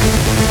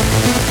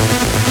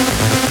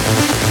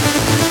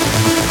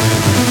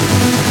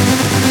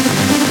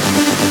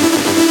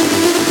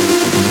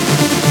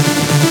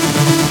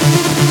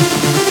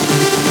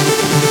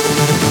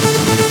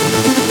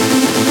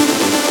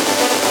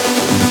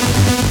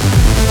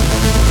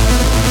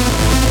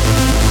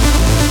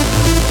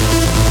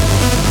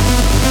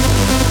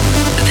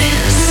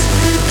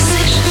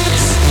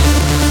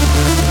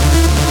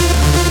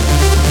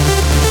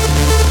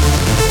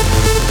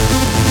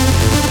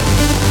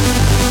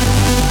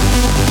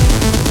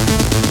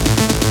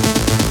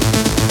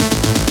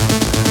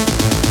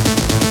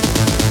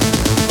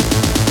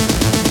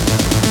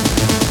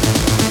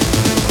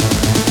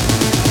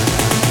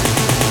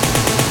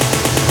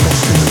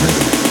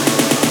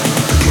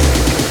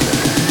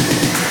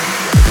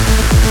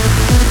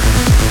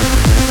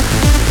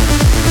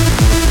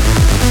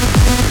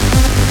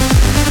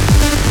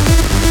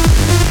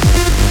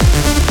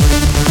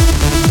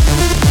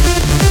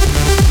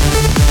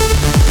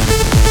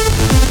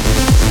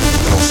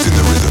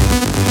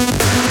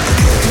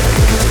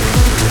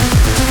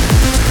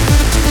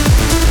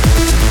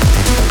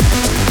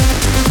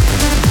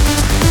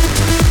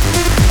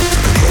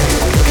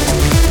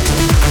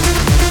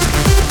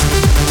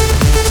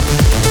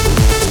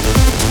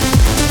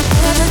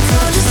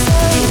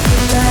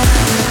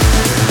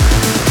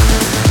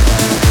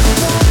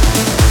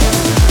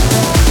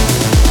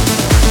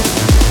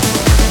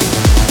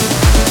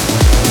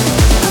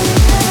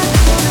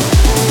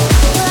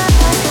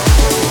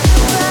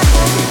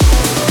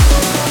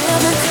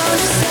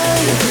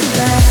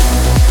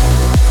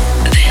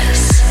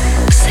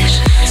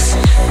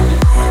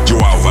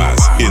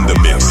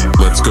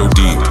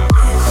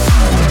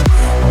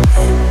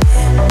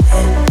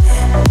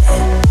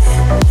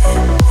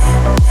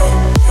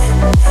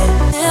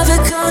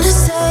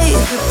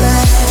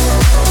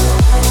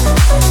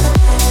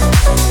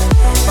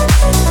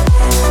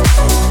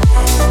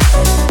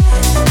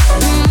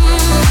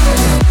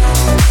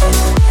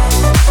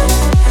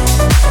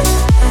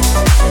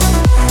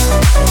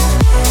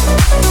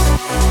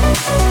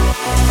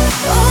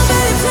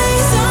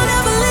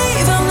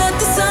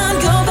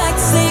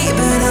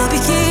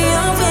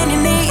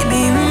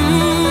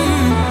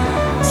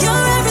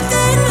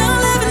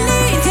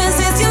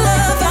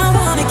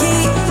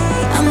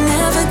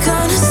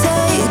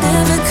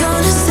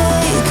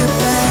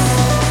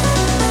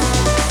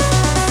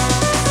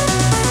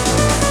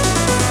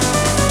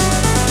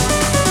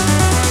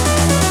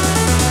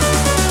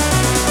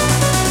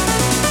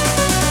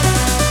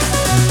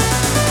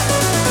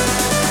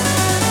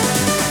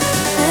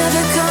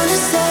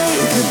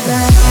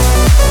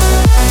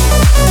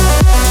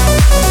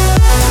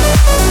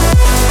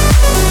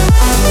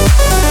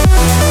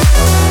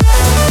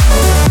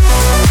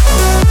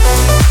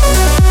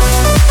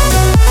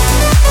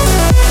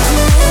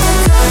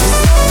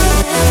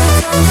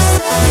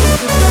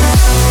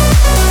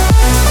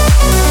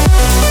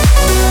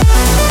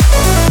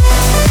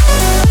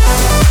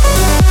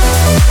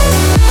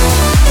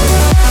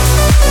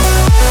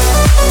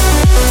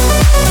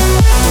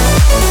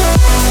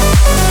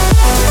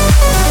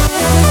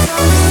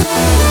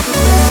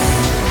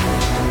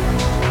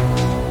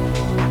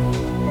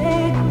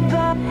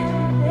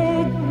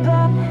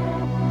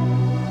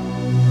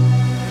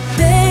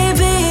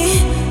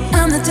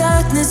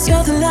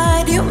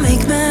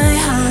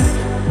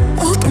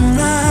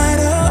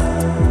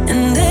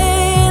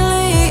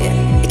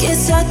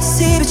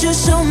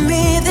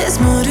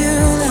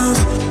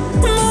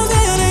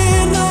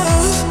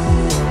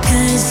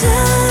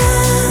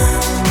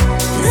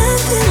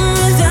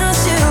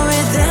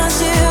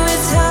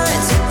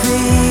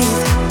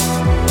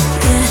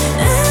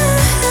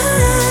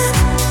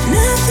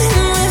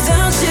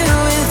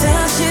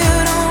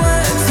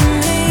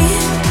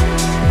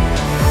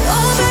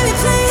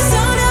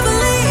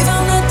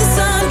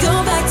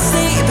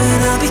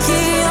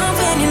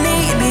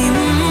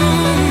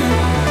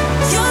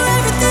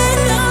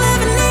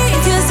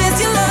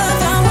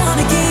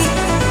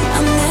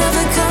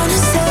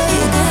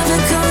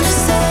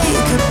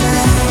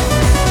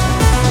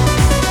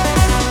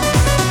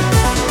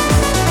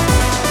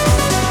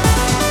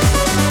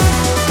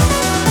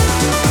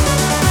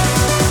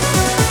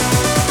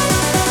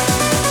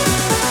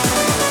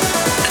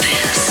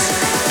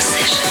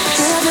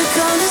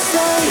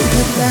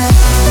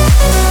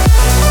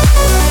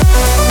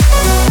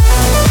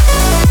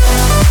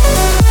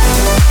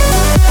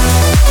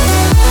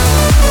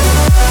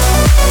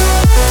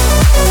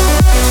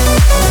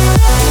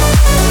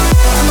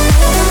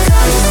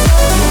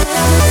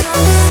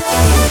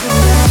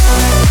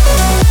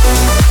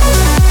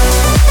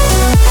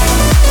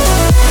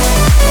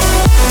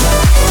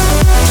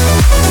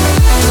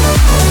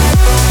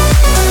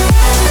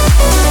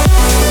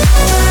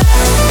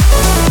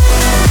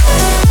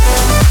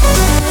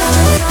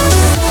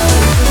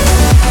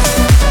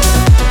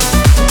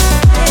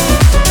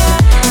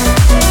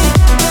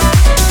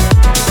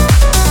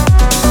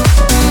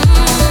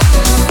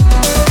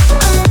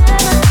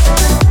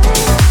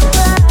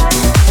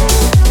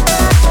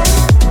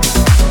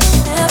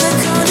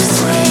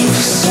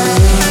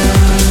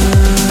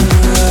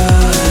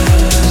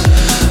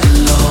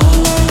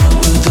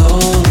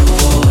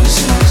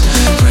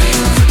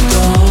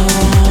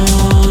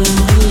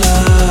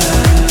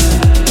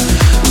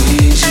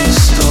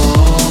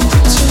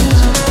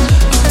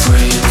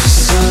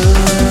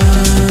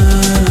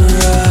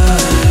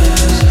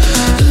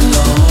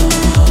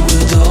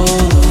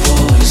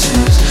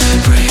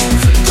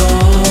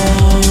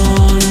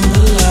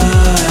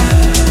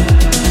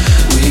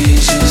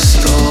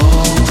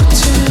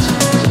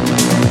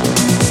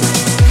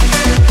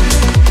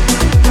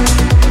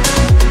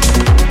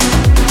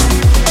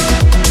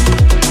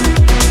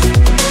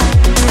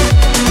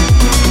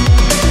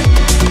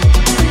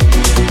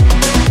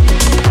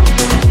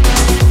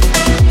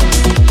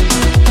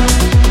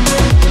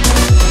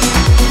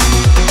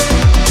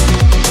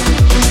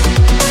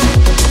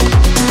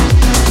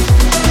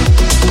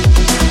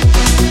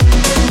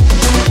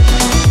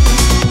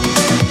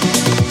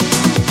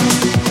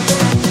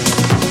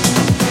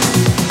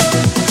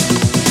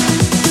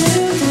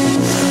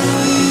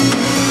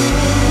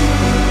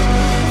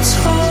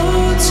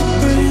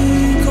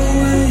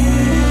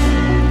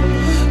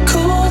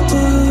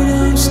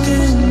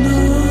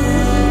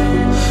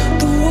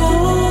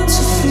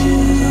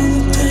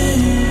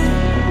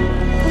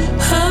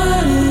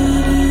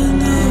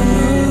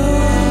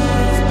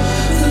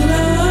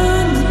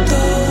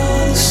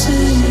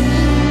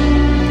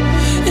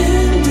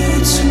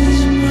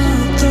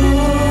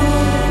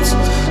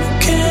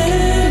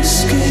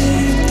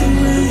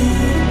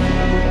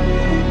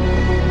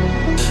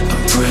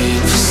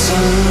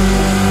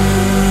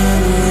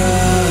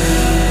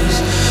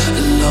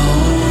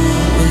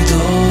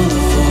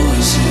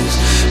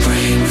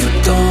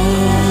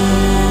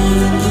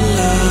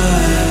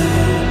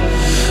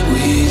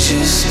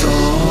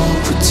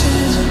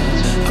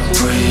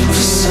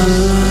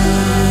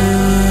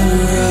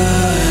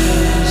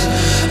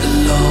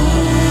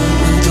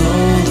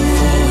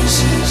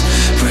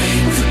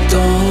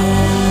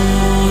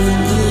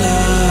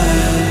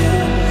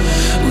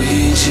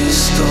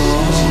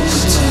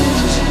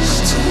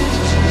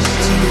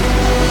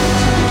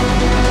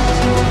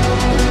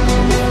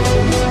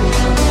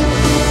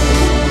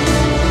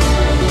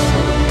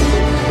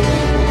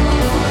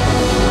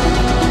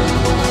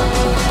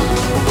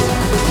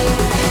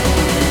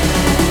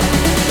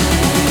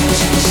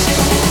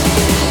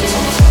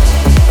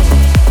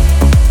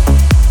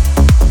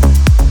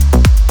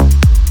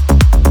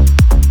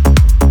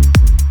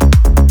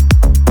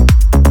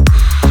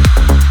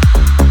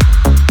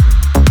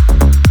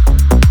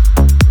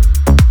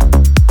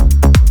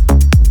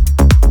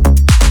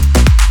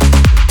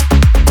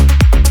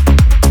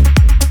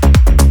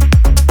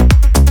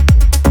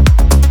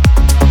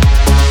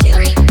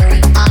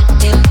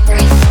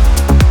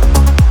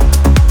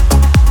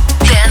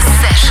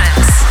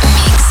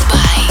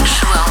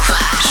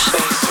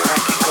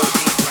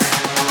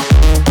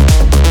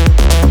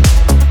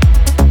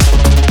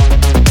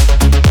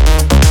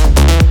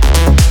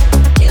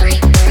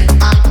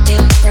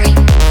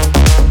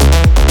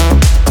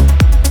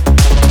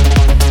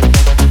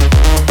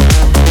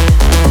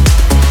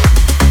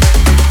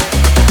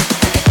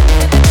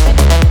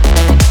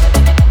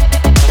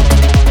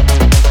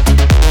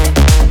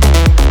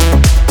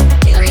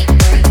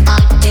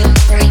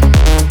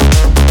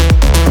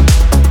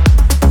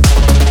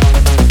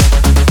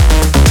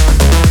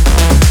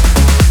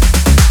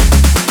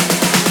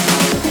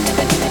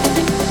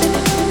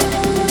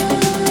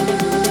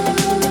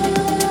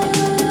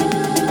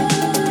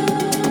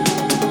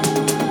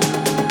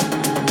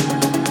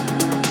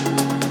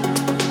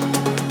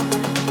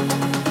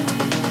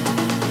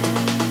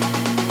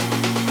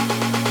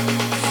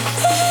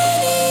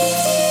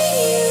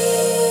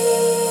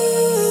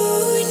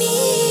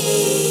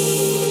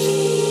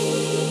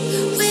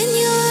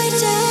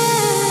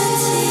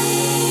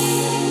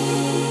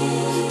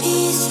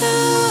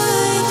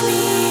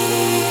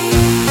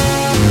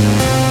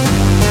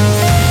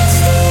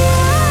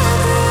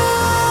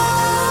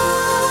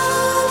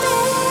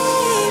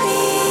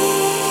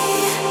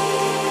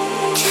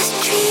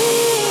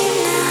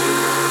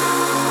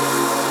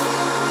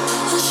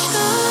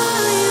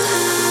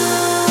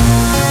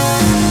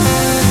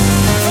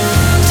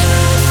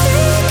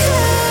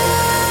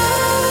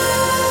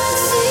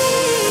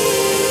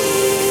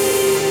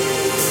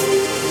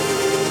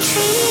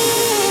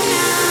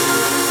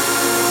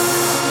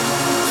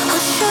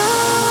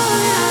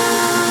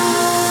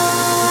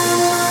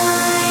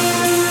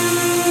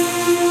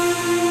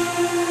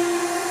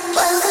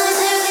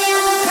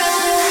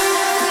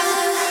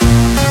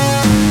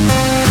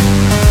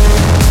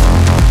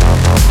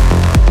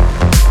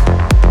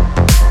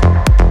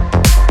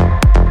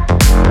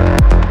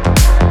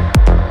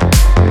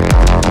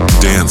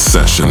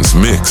 Sessions,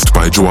 mixed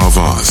by Joao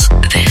Vaz.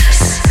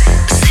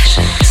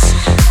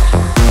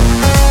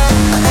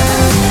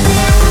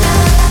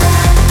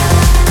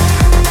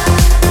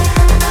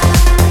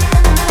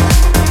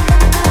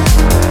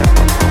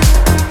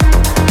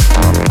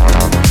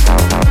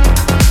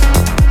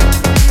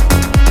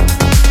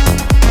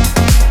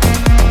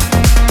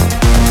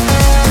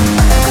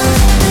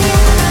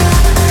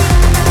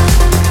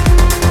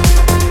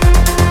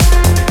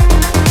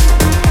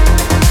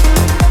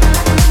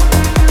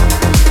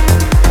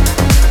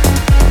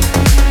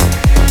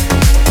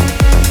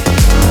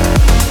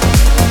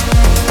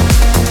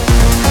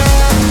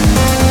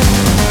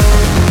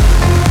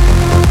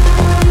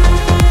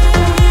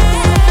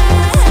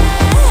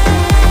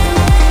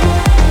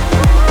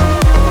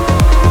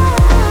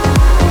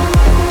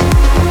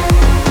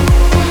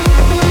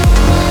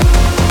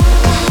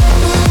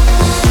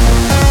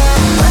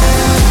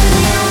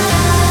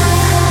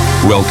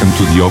 Welcome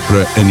to the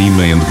Opera,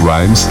 Anime and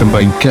Grimes,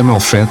 também Camel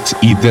Fat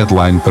e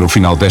Deadline para o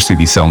final desta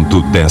edição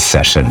do Dance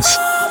Sessions.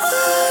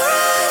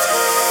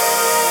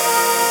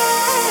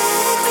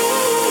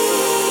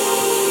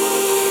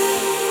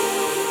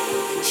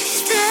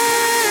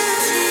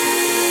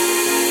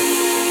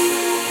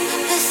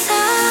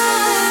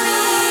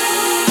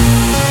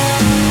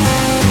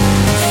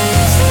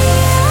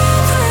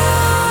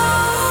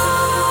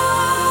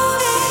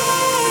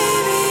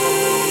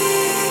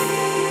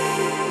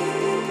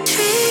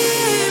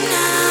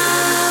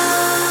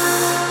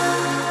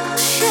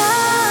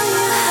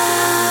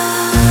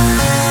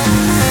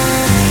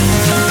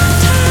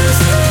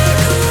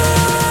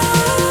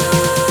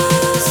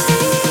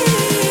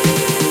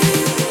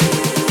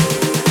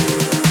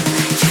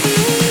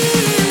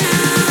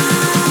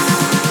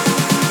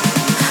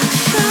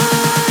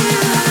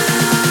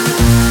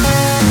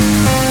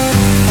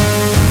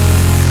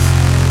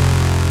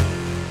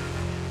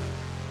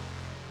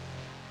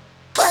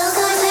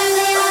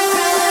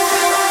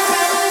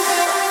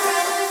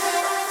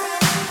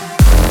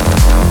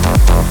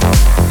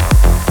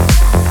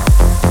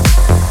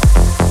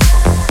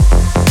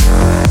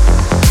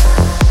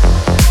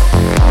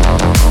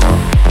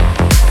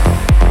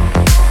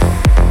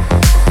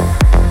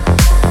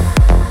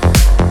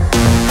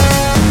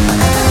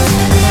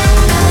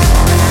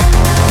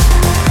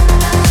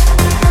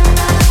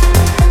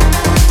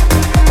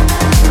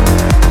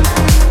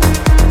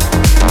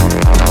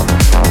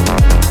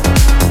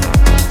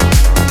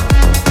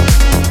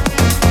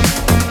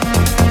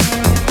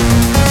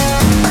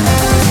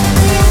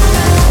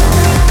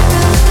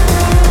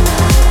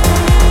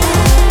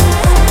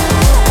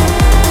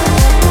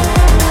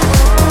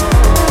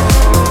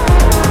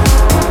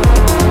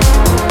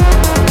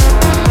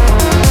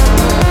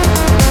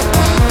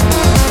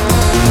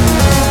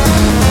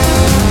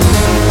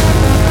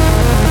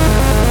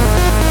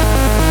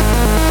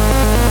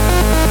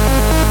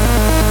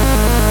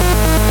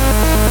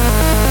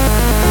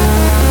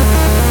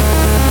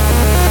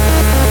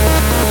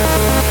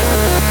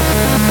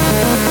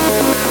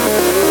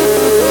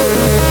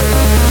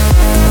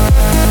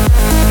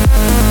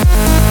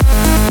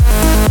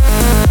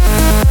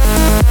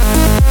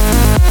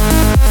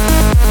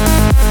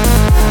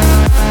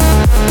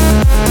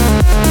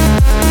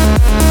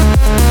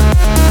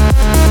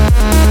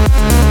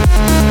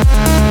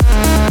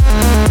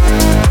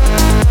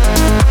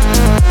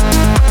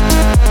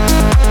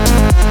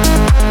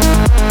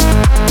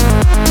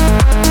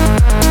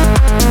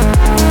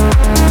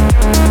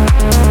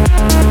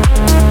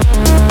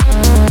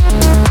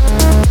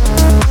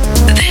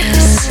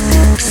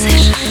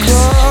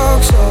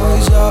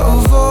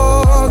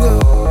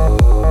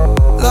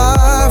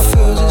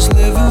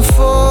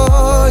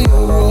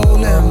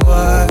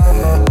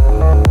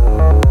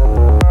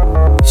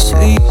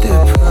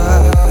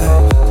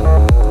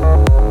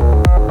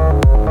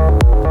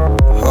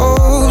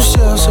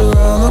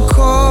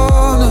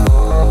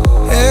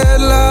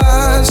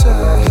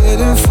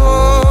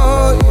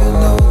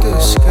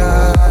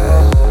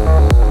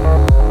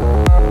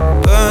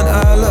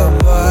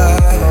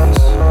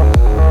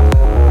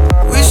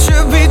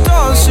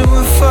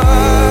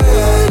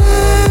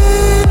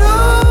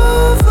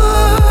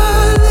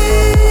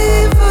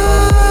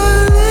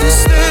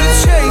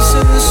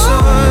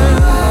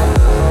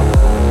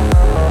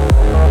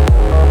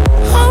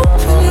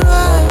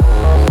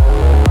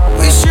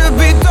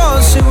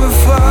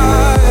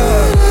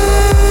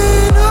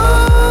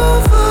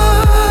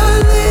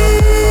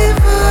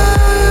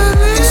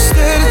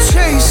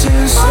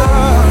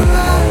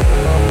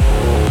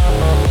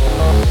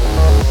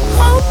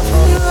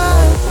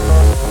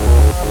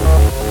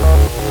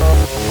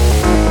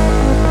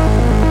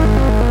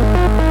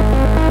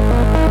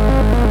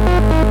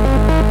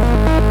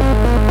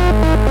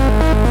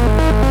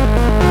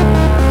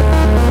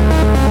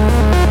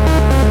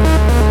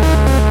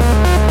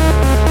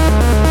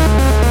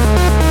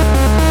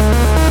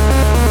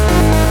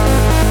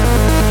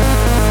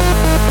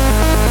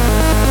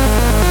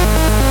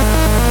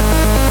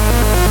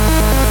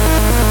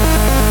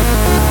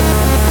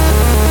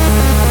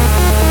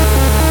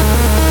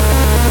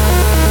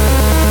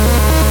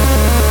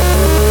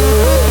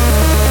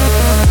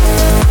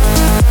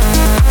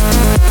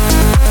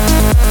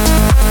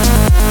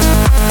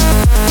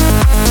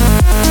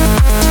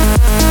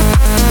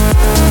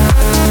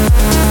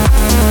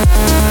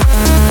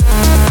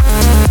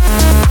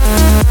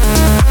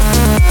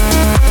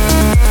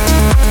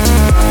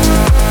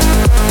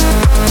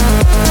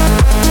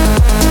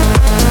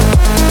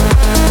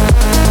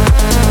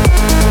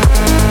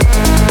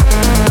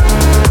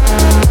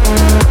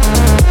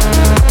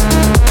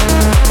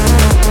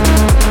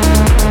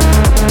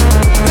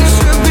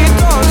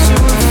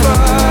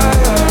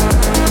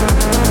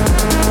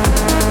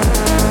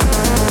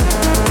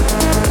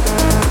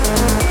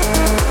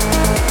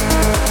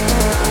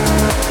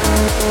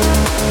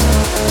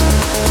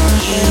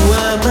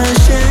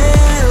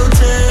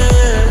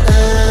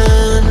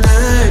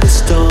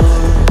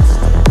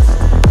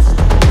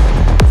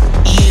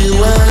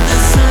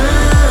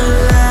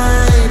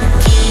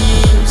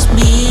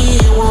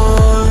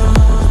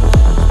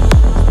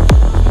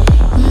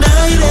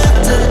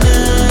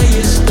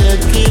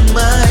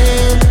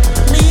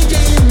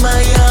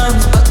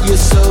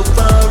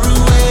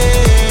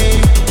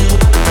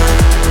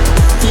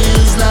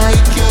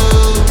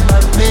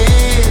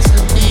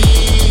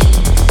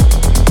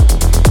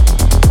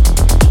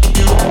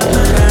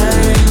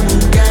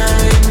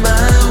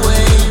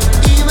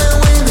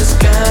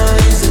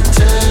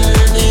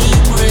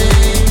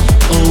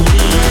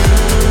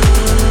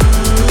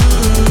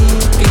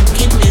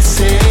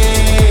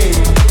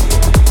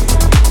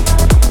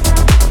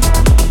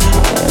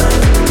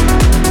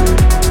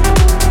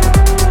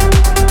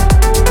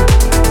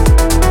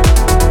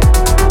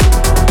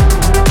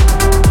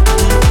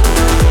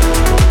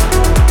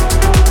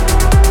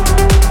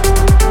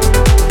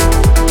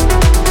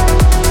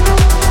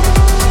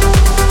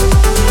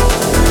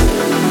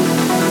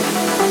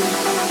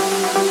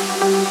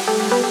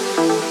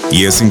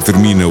 E é assim que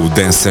termina o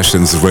Dance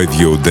Sessions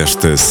Radio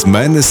desta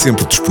semana,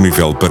 sempre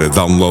disponível para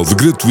download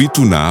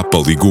gratuito na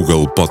Apple e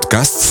Google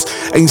Podcasts,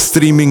 em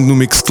streaming no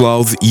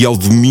Mixcloud e ao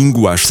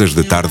domingo às 6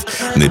 da tarde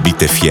na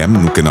Beat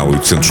FM, no canal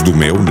 800 do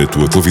Meu, na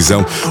tua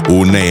televisão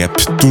ou na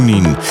app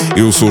TuneIn.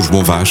 Eu sou o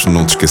João Vaz,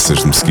 não te esqueças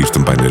de me seguir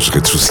também nas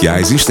redes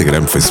sociais,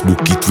 Instagram,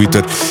 Facebook e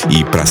Twitter,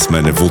 e para a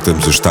semana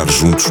voltamos a estar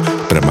juntos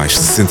para mais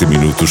 60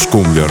 minutos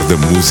com o melhor da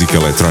música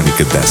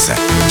eletrónica dança.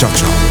 Tchau,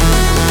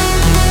 tchau.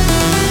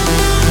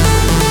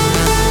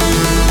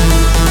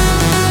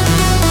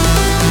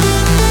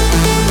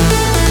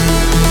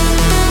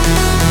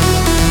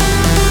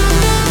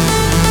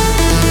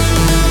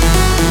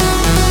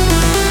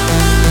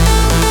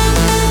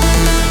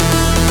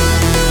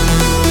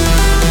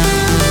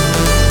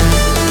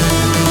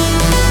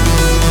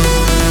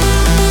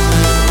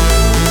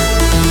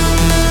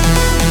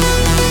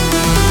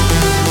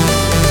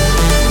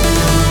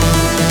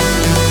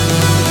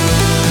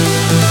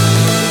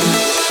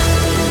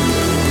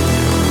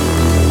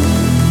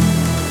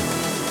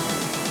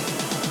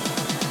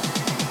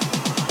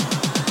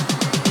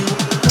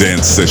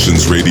 Dance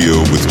Sessions Radio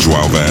with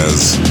Joao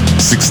Vaz.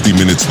 60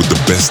 minutes with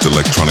the best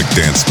electronic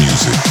dance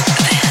music.